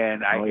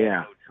 and I had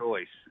no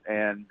choice.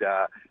 And,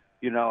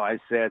 I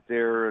sat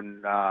there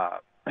and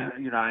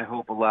I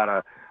hope a lot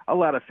of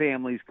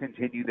families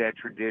continue that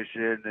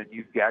tradition, and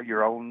you've got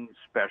your own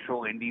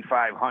special Indy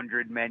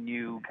 500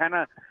 menu, kind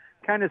of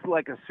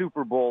like a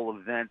Super Bowl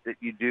event that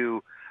you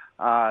do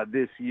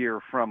this year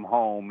from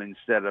home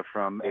instead of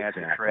from at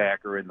the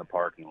track or in the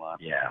parking lot.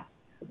 Yeah.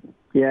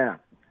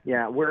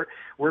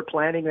 We're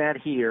planning that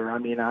here. I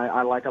mean,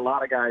 I like a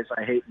lot of guys,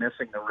 I hate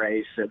missing the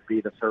race. It'd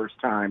be the first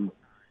time,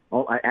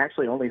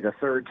 actually only the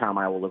third time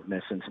I will have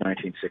missed since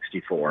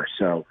 1964.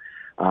 So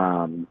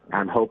I'm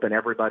hoping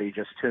everybody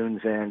just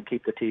tunes in,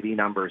 keep the TV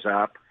numbers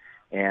up,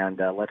 and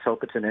let's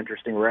hope it's an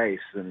interesting race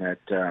and that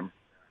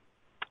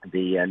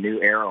the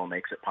new Arrow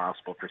makes it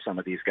possible for some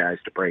of these guys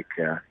to break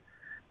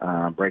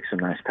some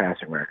nice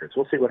passing records.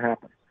 We'll see what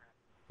happens.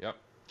 Yep.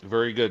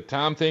 Very good.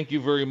 Tom, thank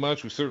you very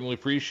much. We certainly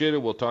appreciate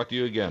it. We'll talk to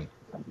you again.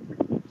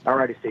 All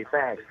righty, Steve.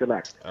 Thanks. Good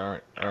luck. All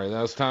right.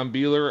 That was Tom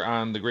Beeler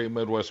on the Great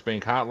Midwest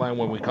Bank Hotline.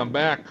 When we come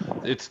back,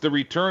 it's the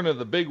return of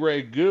the Big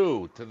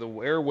Ragu to the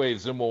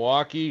airwaves in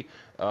Milwaukee.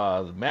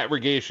 Matt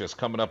Regasius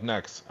coming up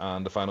next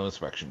on the Final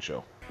Inspection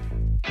Show.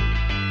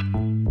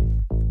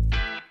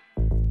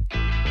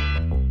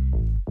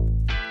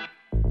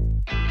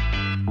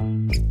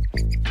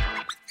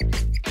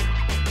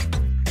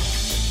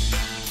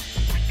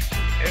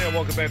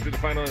 Welcome back to the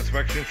Final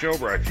Inspection Show,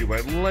 brought to you by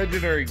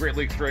legendary Great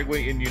Lakes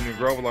Dragway in Union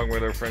Grove, along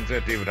with our friends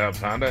at David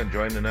Hobbs Honda, and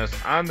joining us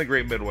on the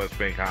Great Midwest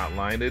Bank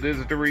Hotline, it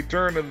is the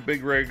return of the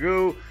Big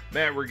Ragu,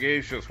 Matt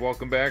Regasius.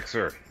 Welcome back,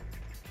 sir.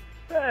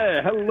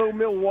 Hey, hello,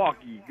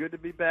 Milwaukee. Good to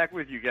be back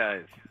with you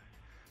guys.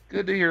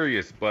 Good to hear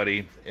you,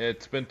 buddy.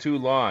 It's been too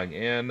long,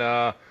 and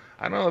I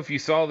don't know if you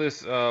saw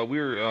this.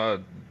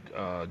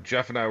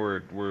 Jeff and I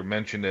were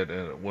mentioned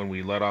it when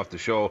we let off the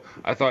show.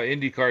 I thought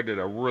IndyCar did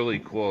a really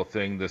cool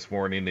thing this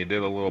morning. They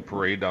did a little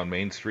parade down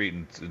Main Street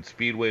and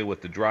Speedway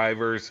with the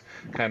drivers,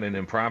 kind of an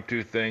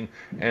impromptu thing,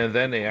 and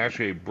then they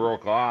actually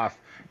broke off,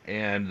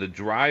 and the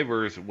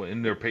drivers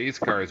in their pace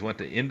cars went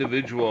to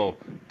individual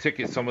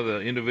tickets, some of the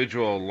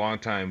individual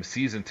longtime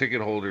season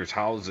ticket holders'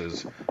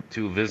 houses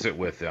to visit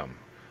with them.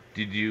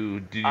 Did you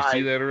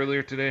see that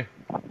earlier today?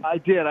 I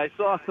did. I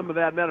saw some of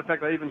that. Matter of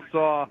fact, I even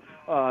saw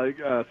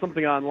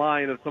something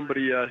online of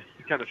somebody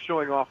kind of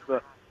showing off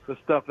the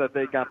stuff that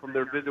they got from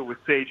their visit with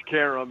Sage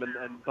Karam, and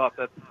thought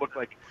that looked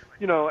like,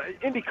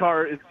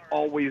 IndyCar is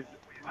always,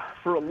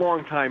 for a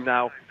long time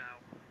now,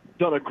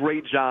 done a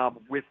great job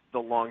with the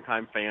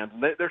longtime fans.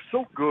 And they're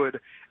so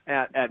good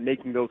at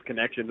making those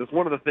connections. It's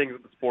one of the things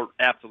that the sport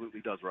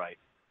absolutely does right.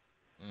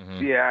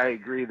 Mm-hmm. Yeah, I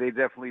agree. They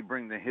definitely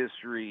bring the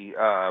history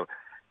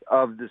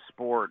of the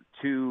sport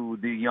to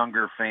the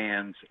younger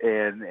fans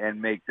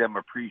and make them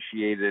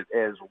appreciate it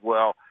as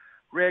well.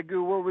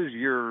 Ragu, what was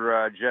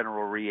your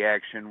general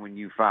reaction when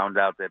you found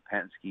out that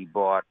Penske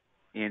bought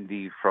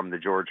Indy from the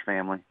George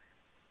family?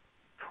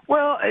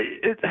 Well,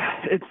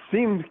 it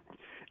seemed,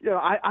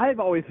 I've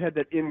always had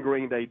that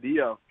ingrained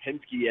idea of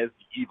Penske as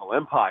the evil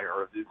empire,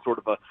 as sort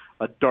of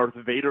a Darth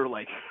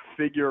Vader-like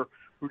figure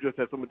who just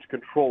has so much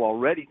control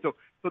already. So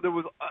there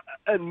was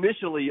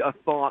initially a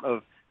thought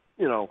of,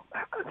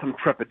 some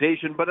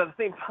trepidation, but at the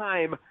same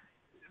time,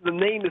 the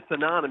name is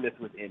synonymous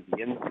with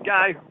Indy, and the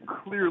guy who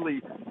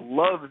clearly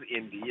loves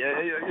Indy.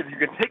 If you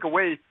can take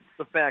away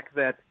the fact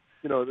that,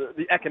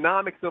 the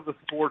economics of the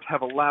sport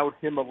have allowed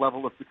him a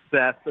level of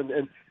success,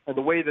 and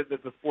the way that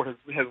the sport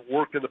has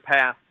worked in the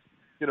past,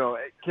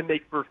 it can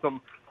make for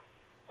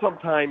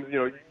sometimes,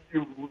 you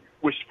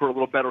wish for a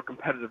little better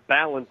competitive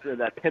balance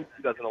that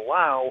Penske doesn't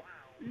allow.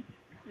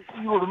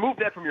 You remove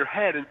that from your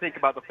head and think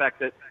about the fact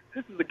that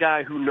this is a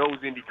guy who knows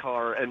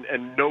IndyCar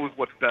and knows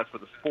what's best for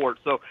the sport.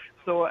 So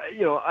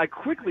I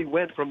quickly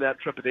went from that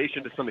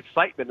trepidation to some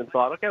excitement and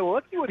thought, okay, well,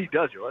 let's see what he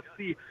does here. Let's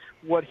see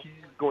what he's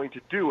going to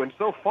do. And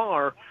so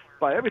far,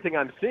 by everything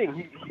I'm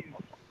seeing,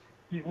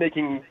 he's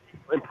making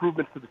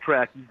improvements to the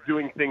track. He's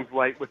doing things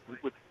right with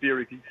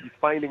series. He's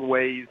finding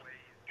ways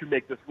to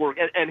make this work.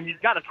 And he's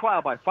got a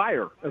trial by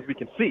fire, as we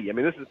can see. I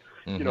mean, this is,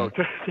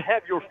 to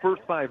have your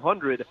first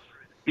 500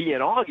 be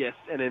in August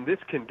and in this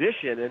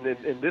condition and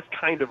in this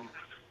kind of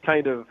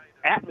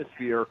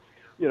atmosphere,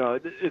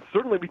 it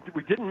certainly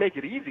we didn't make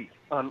it easy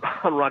on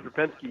Roger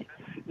Penske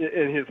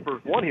in his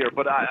first one here.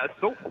 But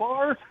so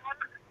far,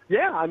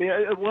 yeah, I mean,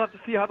 we'll have to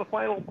see how the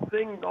final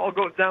thing all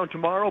goes down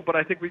tomorrow. But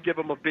I think we give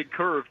him a big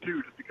curve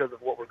too, just because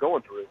of what we're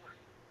going through.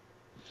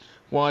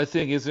 Well, I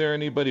think, is there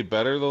anybody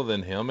better though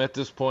than him at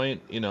this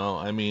point?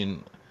 I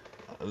mean,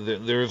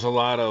 there's a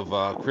lot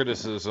of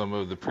criticism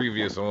of the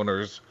previous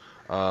owners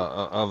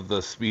of the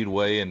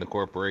Speedway and the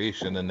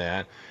corporation and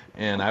that.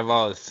 And I've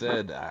always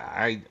said,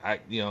 I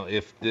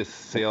if this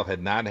sale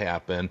had not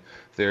happened,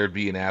 there'd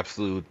be an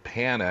absolute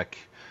panic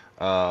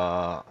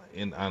on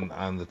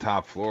the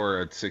top floor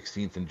at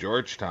 16th and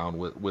Georgetown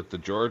with the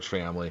George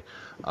family.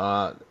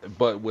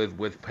 But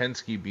with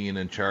Penske being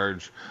in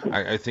charge,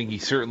 I think he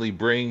certainly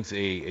brings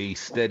a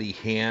steady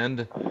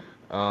hand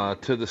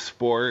to the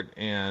sport,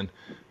 and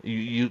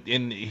I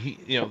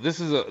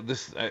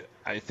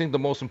think the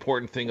most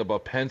important thing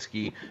about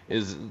Penske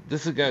is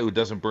this is a guy who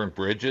doesn't burn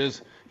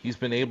bridges. He's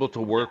been able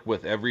to work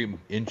with every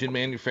engine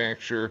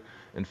manufacturer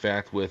in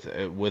fact, with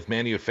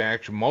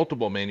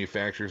multiple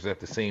manufacturers at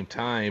the same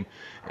time.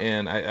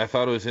 And I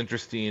thought it was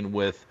interesting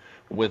with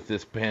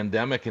this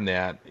pandemic and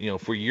that,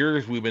 for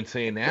years we've been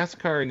saying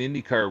NASCAR and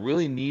IndyCar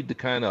really need to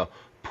kind of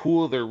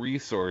pool their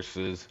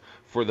resources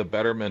for the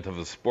betterment of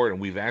the sport, and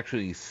we've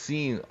actually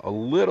seen a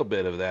little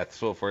bit of that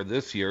so far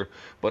this year.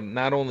 But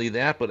not only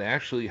that, but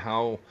actually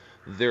how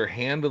they're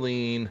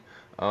handling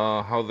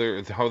how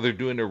they're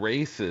doing the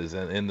races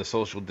and the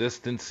social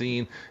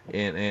distancing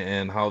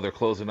and how they're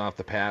closing off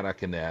the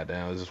paddock and that. And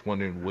I was just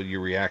wondering what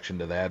your reaction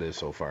to that is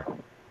so far.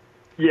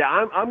 Yeah,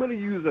 I'm going to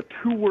use a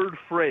two-word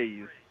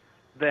phrase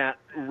that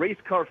race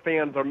car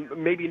fans are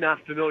maybe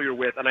not familiar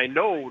with, and I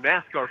know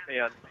NASCAR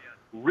fans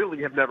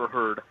really have never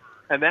heard,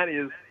 and that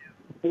is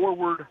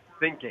forward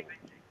thinking.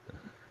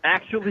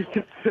 Actually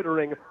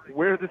considering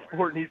where the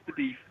sport needs to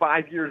be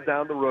 5 years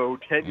down the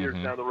road, 10 years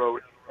down the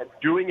road, and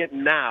doing it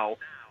now.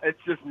 It's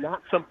just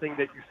not something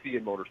that you see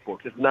in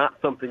motorsports. It's not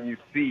something you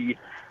see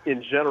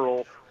in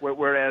general,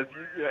 whereas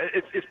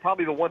it's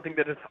probably the one thing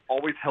that has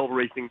always held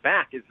racing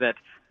back is that,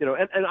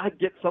 and I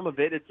get some of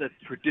it. It's a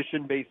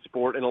tradition-based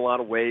sport in a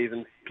lot of ways,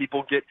 and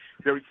people get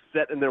very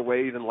set in their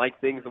ways and like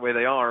things the way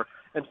they are.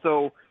 And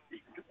so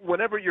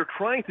whenever you're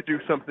trying to do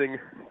something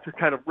to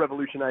kind of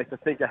revolutionize, to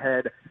think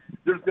ahead,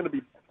 there's going to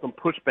be some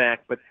pushback.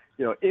 But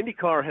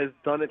IndyCar has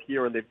done it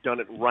here, and they've done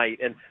it right.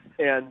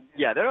 And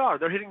yeah,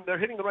 they're hitting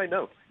the right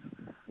notes.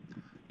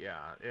 Yeah,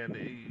 and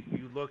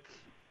you look.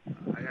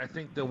 I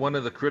think that one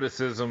of the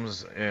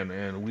criticisms,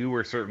 and we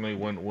were certainly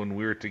when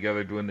we were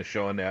together doing the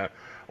show, and that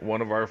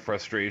one of our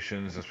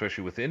frustrations,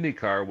 especially with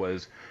IndyCar,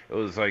 was it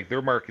was like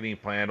their marketing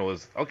plan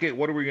was, okay,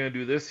 what are we going to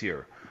do this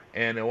year?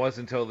 And it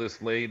wasn't until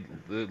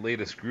the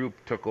latest group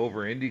took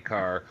over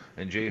IndyCar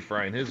and Jay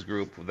Fry and his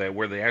group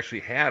where they actually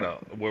had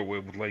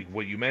like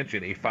what you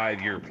mentioned, a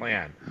 5-year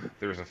plan.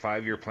 There's a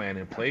 5-year plan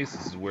in place.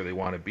 This is where they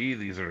want to be.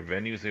 These are the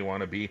venues they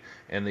want to be,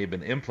 and they've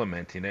been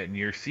implementing it, and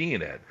you're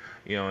seeing it.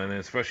 And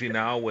especially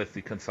now with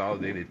the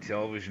consolidated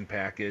television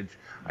package,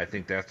 I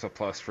think that's a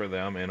plus for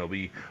them. And it'll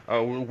be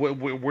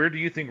where do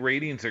you think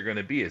ratings are going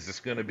to be? Is this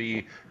going to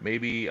be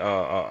maybe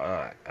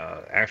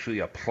actually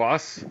a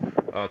plus?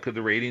 Could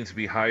the ratings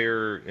be higher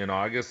in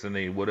August than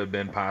they would have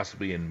been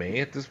possibly in May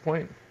at this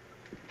point?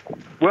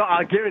 Well,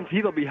 I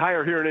guarantee they'll be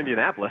higher here in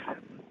Indianapolis.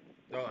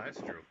 Oh, that's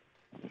true.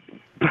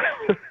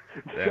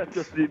 That's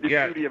just the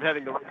beauty of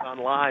having the race on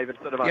live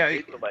instead of on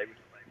tape.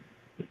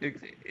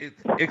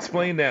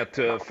 Explain that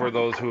for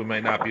those who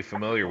might not be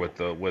familiar with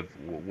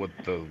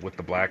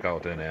the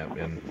blackout in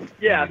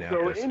Indianapolis.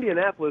 So in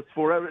Indianapolis,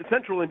 for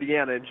Central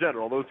Indiana in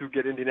general, those who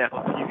get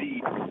Indianapolis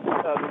TV,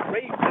 the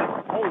race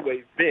has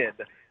always been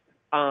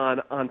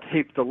on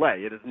tape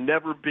delay. It has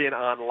never been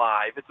on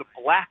live. It's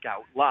a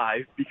blackout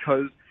live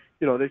because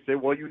they say,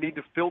 well, you need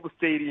to fill the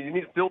stadium, you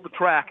need to fill the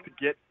track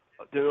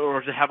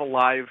to have a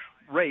live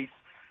race,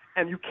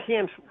 and you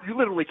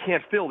literally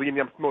can't fill the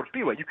Indianapolis Motor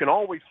Speedway. You can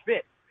always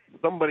fit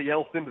somebody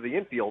else into the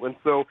infield, and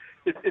so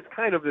it's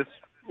kind of this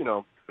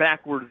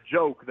backwards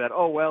joke that,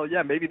 oh well,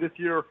 yeah, maybe this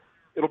year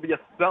it'll be a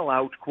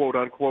sellout, quote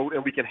unquote,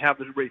 and we can have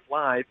this race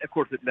live. Of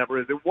course, it never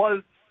is. It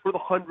was for the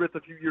 100th a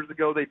few years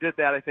ago. They did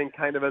that, I think,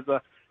 kind of as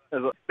a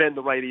bend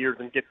the right ears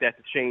and get that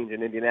to change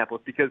in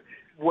Indianapolis, because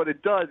what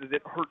it does is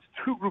it hurts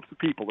two groups of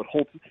people.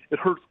 It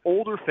hurts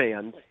older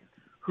fans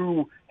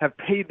who have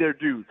paid their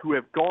dues, who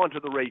have gone to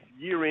the race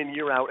year in,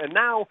 year out, and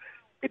now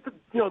it's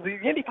the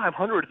Indy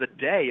 500 is a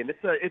day, and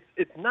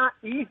it's not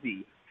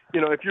easy.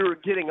 If you're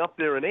getting up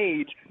there in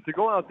age, to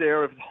go out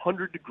there, if it's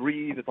 100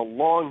 degrees, it's a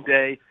long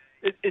day.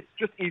 It's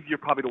just easier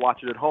probably to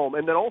watch it at home.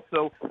 And then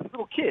also,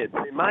 little kids.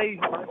 I mean,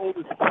 my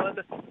oldest son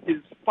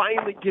is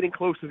finally getting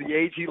close to the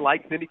age he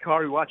likes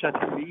IndyCar, he watch on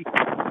TV.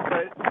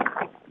 But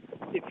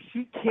if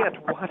he can't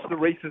watch the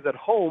races at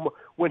home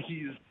when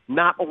he's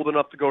not old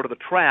enough to go to the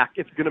track,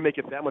 it's going to make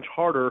it that much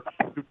harder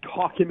to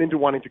talk him into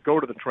wanting to go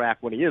to the track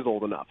when he is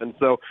old enough. And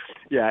so,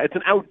 yeah, it's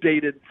an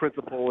outdated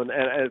principle, and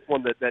it's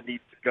one that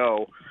needs to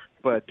go.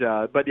 But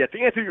yeah, to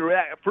answer your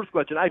first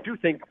question, I do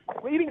think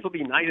ratings will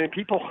be nice. I mean,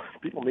 people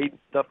need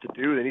stuff to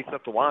do. They need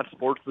stuff to watch.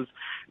 Sports is,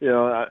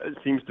 it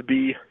seems to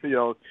be,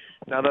 now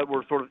that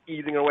we're sort of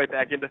easing our way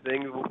back into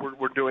things,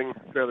 we're doing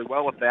fairly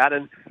well with that.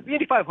 And the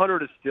Indy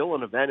 500 is still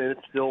an event, and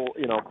it's still,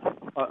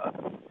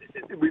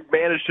 we've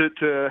managed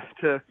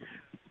to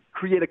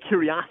create a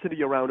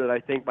curiosity around it, I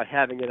think, by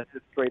having it at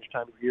this strange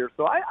time of year.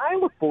 So I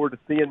look forward to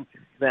seeing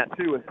that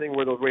too and seeing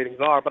where those ratings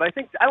are. But I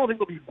don't think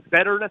they'll be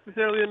better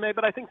necessarily than May,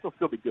 but I think they'll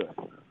still be good.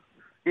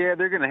 Yeah,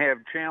 they're going to have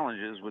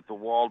challenges with the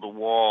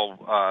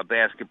wall-to-wall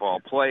basketball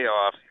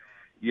playoffs.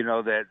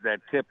 That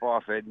tip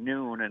off at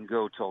noon and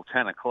go till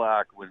 10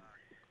 o'clock. When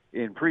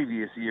in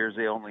previous years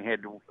they only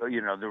had to,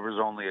 there was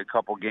only a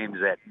couple games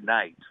at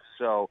night.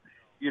 So,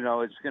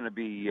 it's going to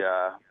be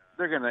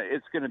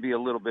it's going to be a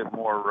little bit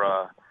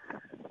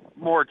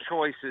more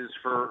choices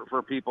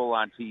for people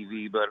on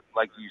TV, but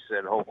like you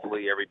said,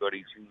 hopefully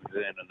everybody tunes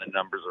in and the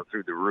numbers are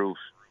through the roof.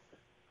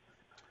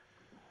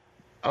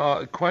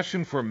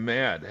 Question for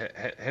Matt.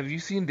 Have you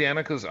seen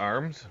Danica's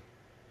arms?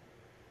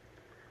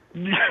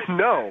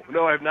 No,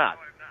 I have not.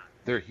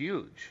 They're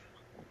huge.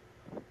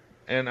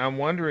 And I'm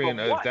wondering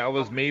if that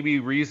was maybe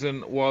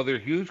reason. Well, they're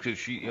huge because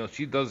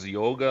she does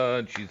yoga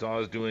and she's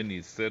always doing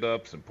these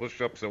sit-ups and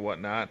push-ups and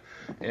whatnot.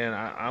 And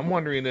I'm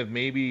wondering if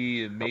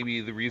maybe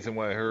the reason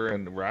why her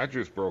and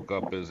Rogers broke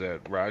up is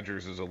that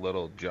Rogers is a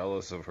little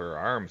jealous of her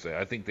arms.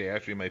 I think they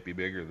actually might be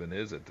bigger than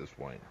his at this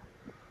point.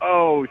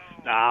 Oh,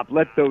 stop!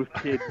 Let those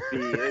kids be.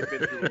 They've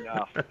been through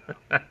enough.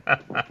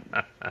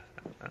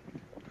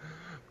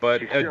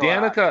 But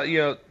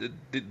Danica,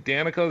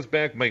 Danica's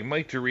back.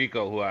 Mike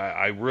Tirico, who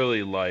I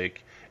really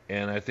like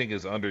and I think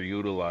is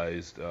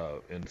underutilized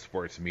in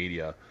sports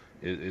media,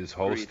 is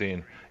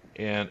hosting,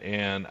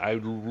 and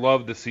I'd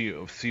love to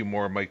see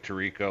more Mike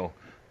Tirico.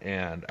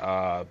 And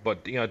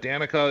but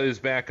Danica is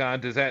back on.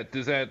 Does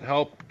that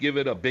help give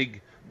it a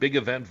big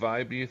event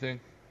vibe? Do you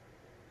think?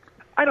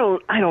 I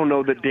don't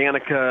know that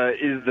Danica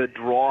is the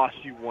draw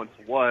she once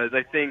was.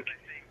 I think.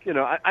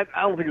 I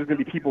don't think there's going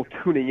to be people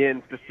tuning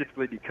in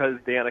specifically because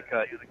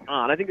Danica is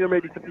on. I think there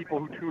may be some people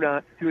who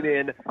tune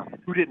in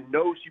who didn't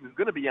know she was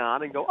going to be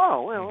on and go,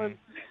 oh, well,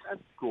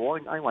 that's cool.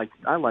 I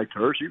liked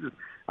her.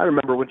 I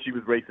remember when she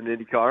was racing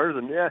Indy cars,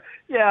 and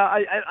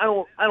I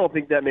don't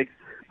think that makes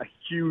a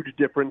huge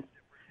difference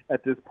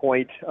at this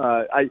point.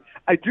 I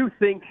do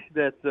think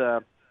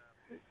that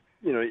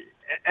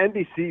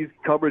NBC's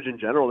coverage in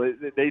general,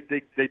 they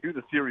do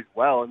the series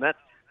well, and that's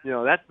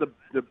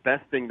the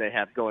best thing they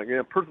have going.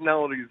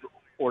 Personalities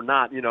or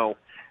not, and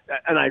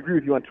I agree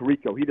with you on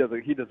Tirico. He does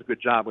a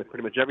good job with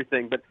pretty much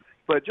everything.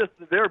 But just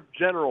their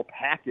general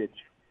package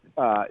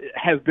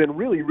has been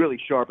really, really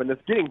sharp, and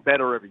it's getting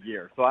better every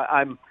year. So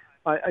I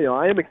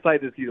am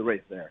excited to see the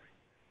race there.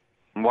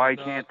 Why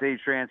can't they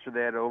transfer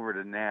that over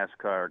to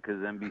NASCAR? Because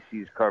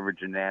NBC's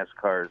coverage of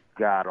NASCAR is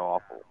god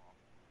awful.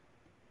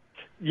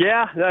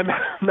 Yeah, I'm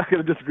not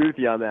going to disagree with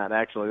you on that.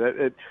 Actually,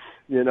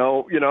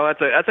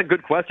 that's a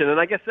good question, and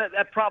I guess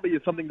that probably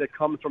is something that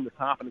comes from the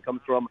top and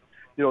comes from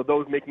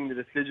those making the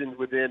decisions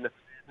within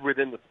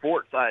the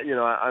sports.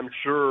 I'm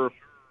sure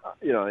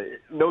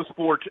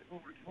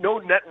no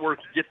network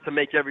gets to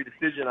make every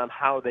decision on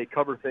how they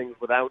cover things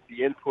without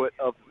the input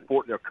of the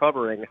sport they're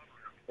covering,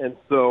 and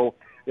so.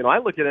 I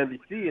look at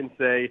NBC and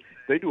say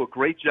they do a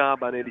great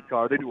job on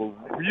IndyCar. They do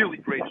a really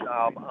great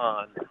job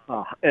on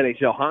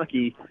NHL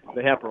hockey.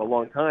 They have for a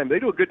long time. They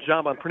do a good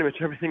job on pretty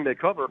much everything they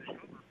cover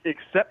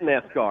except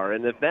NASCAR.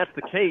 And if that's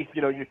the case,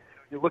 you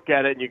look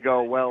at it and you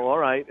go, well, all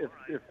right,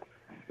 if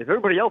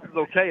everybody else is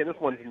okay and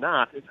this one's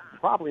not, it's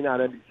probably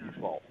not NBC's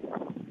fault.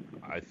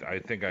 I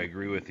think I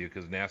agree with you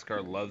because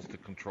NASCAR loves to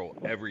control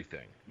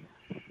everything.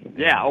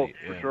 Yeah,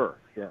 for sure.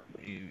 Yeah.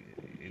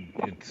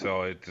 And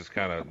so it's just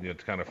kind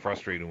of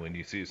frustrating when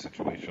you see a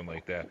situation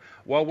like that.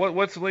 Well,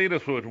 what's the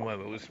latest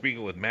with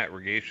speaking with Matt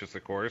Regashis,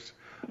 of course,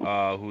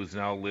 who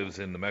now lives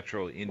in the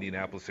Metro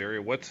Indianapolis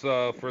area. What's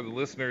for the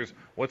listeners?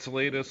 What's the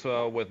latest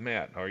with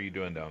Matt? How are you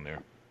doing down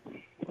there?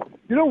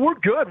 We're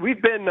good.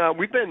 We've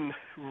been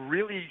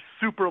really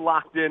super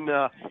locked in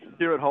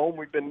here at home.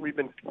 We've been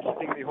keeping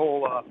the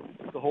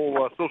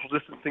whole social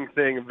distancing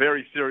thing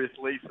very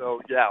seriously.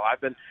 So yeah,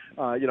 I've been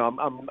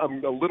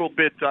I'm a little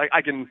bit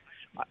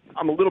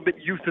I'm a little bit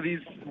used to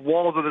these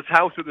walls of this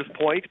house at this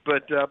point,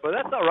 but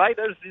that's all right.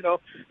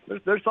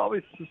 There's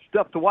always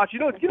stuff to watch.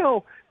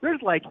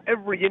 There's like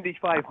every Indy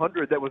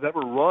 500 that was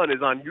ever run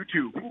is on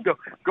YouTube. You can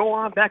go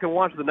on back and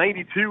watch the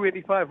 '92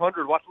 Indy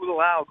 500. Watch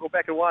Little Al. Go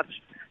back and watch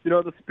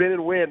the Spin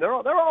and Win. They're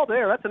all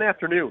there. That's an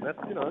afternoon. That's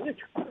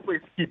we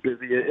keep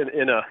busy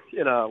in a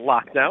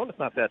lockdown. It's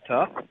not that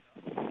tough.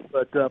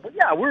 But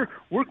yeah, we're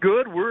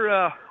good.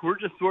 We're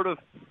just sort of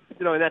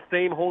in that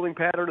same holding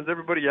pattern as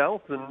everybody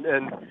else,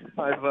 and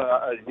I've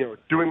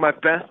doing my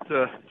best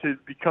to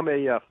become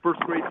a first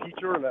grade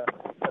teacher and a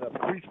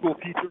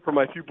preschool teacher for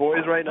my two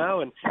boys right now,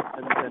 and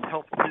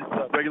help these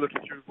regular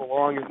teachers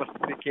along as much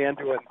as they can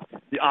doing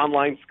the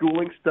online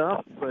schooling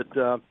stuff. But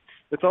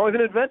it's always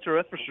an adventure,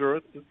 that's for sure.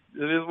 It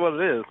is what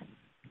it is.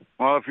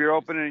 Well, if you're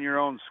opening your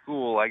own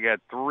school, I got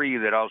 3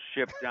 that I'll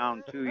ship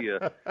down to you,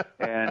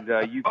 and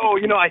you.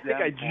 I think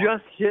I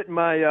just hit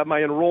my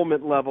my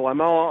enrollment level. I'm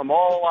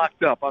all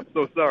locked up. I'm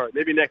so sorry.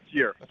 Maybe next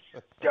year.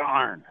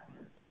 Darn.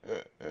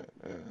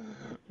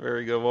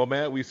 Very good. Well,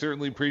 Matt, we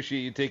certainly appreciate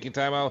you taking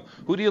time out.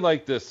 Who do you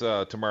like this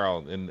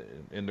tomorrow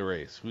in the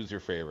race? Who's your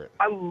favorite?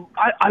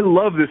 I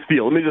love this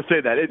field. Let me just say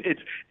that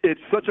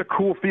it's such a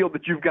cool field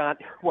that you've got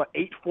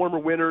 8 former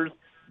winners.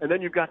 And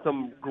then you've got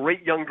some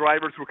great young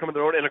drivers who are coming to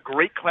the road and a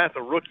great class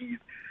of rookies.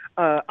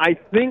 I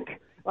think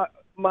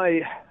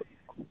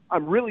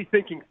I'm really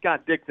thinking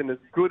Scott Dixon, as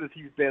good as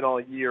he's been all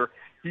year,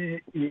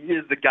 he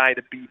is the guy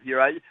to beat here.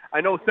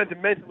 I know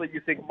sentimentally you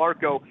think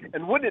Marco,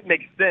 and wouldn't it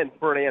make sense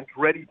for an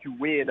Andretti to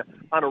win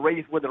on a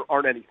race where there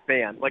aren't any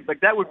fans? Like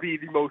that would be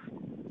the most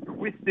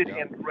twisted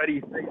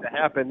Andretti thing to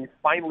happen. You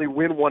finally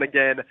win one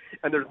again,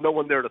 and there's no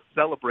one there to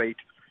celebrate.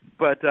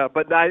 But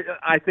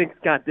I think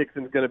Scott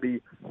Dixon's going to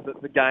be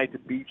the guy to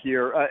beat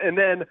here. And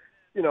then,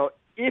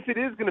 if it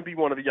is going to be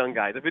one of the young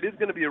guys, if it is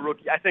going to be a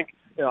rookie, I think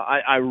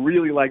I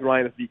really like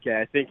Ryan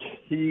Asike. I think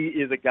he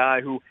is a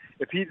guy who,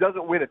 if he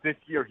doesn't win it this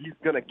year, he's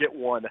going to get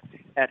one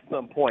at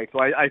some point. So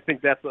I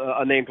think that's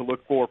a name to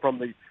look for from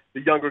the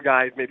younger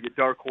guys, maybe a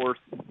dark horse.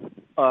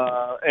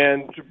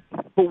 And to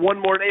put one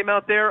more name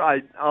out there,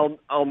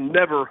 I'll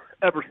never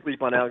ever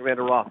sleep on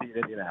Alexander Rossi in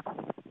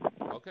Indianapolis.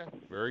 Okay,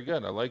 very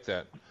good. I like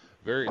that.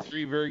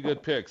 Three very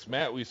good picks.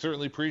 Matt, we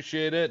certainly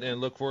appreciate it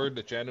and look forward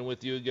to chatting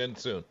with you again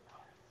soon.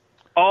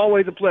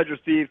 Always a pleasure,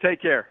 Steve.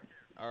 Take care.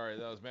 All right,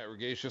 that was Matt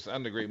Regasius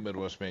on the Great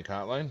Midwest Bank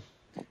Hotline.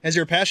 Has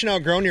your passion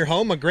outgrown your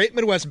home? A Great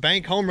Midwest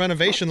Bank home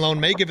renovation loan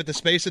may give it the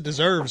space it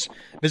deserves.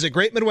 Visit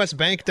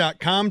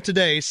greatmidwestbank.com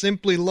today.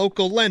 Simply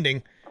local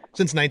lending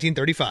since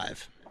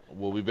 1935.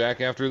 We'll be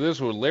back after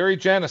this with Larry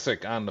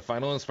Janicek on the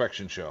Final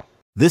Inspection Show.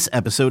 This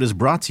episode is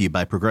brought to you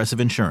by Progressive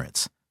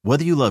Insurance.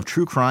 Whether you love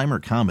true crime or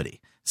comedy,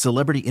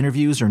 celebrity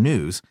interviews or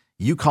news,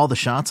 you call the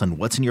shots on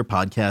what's in your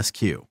podcast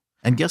queue.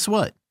 And guess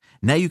what?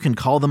 Now you can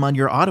call them on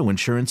your auto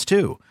insurance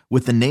too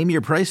with the Name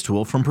Your Price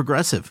tool from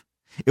Progressive.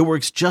 It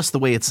works just the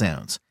way it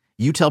sounds.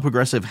 You tell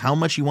Progressive how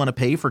much you want to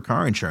pay for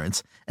car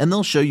insurance, and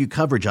they'll show you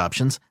coverage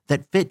options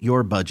that fit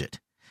your budget.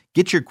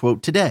 Get your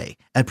quote today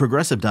at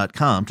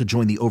Progressive.com to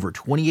join the over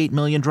 28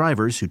 million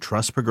drivers who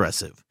trust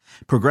Progressive.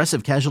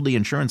 Progressive Casualty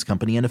Insurance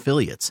Company and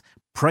Affiliates.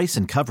 Price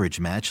and coverage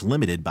match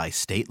limited by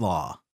state law.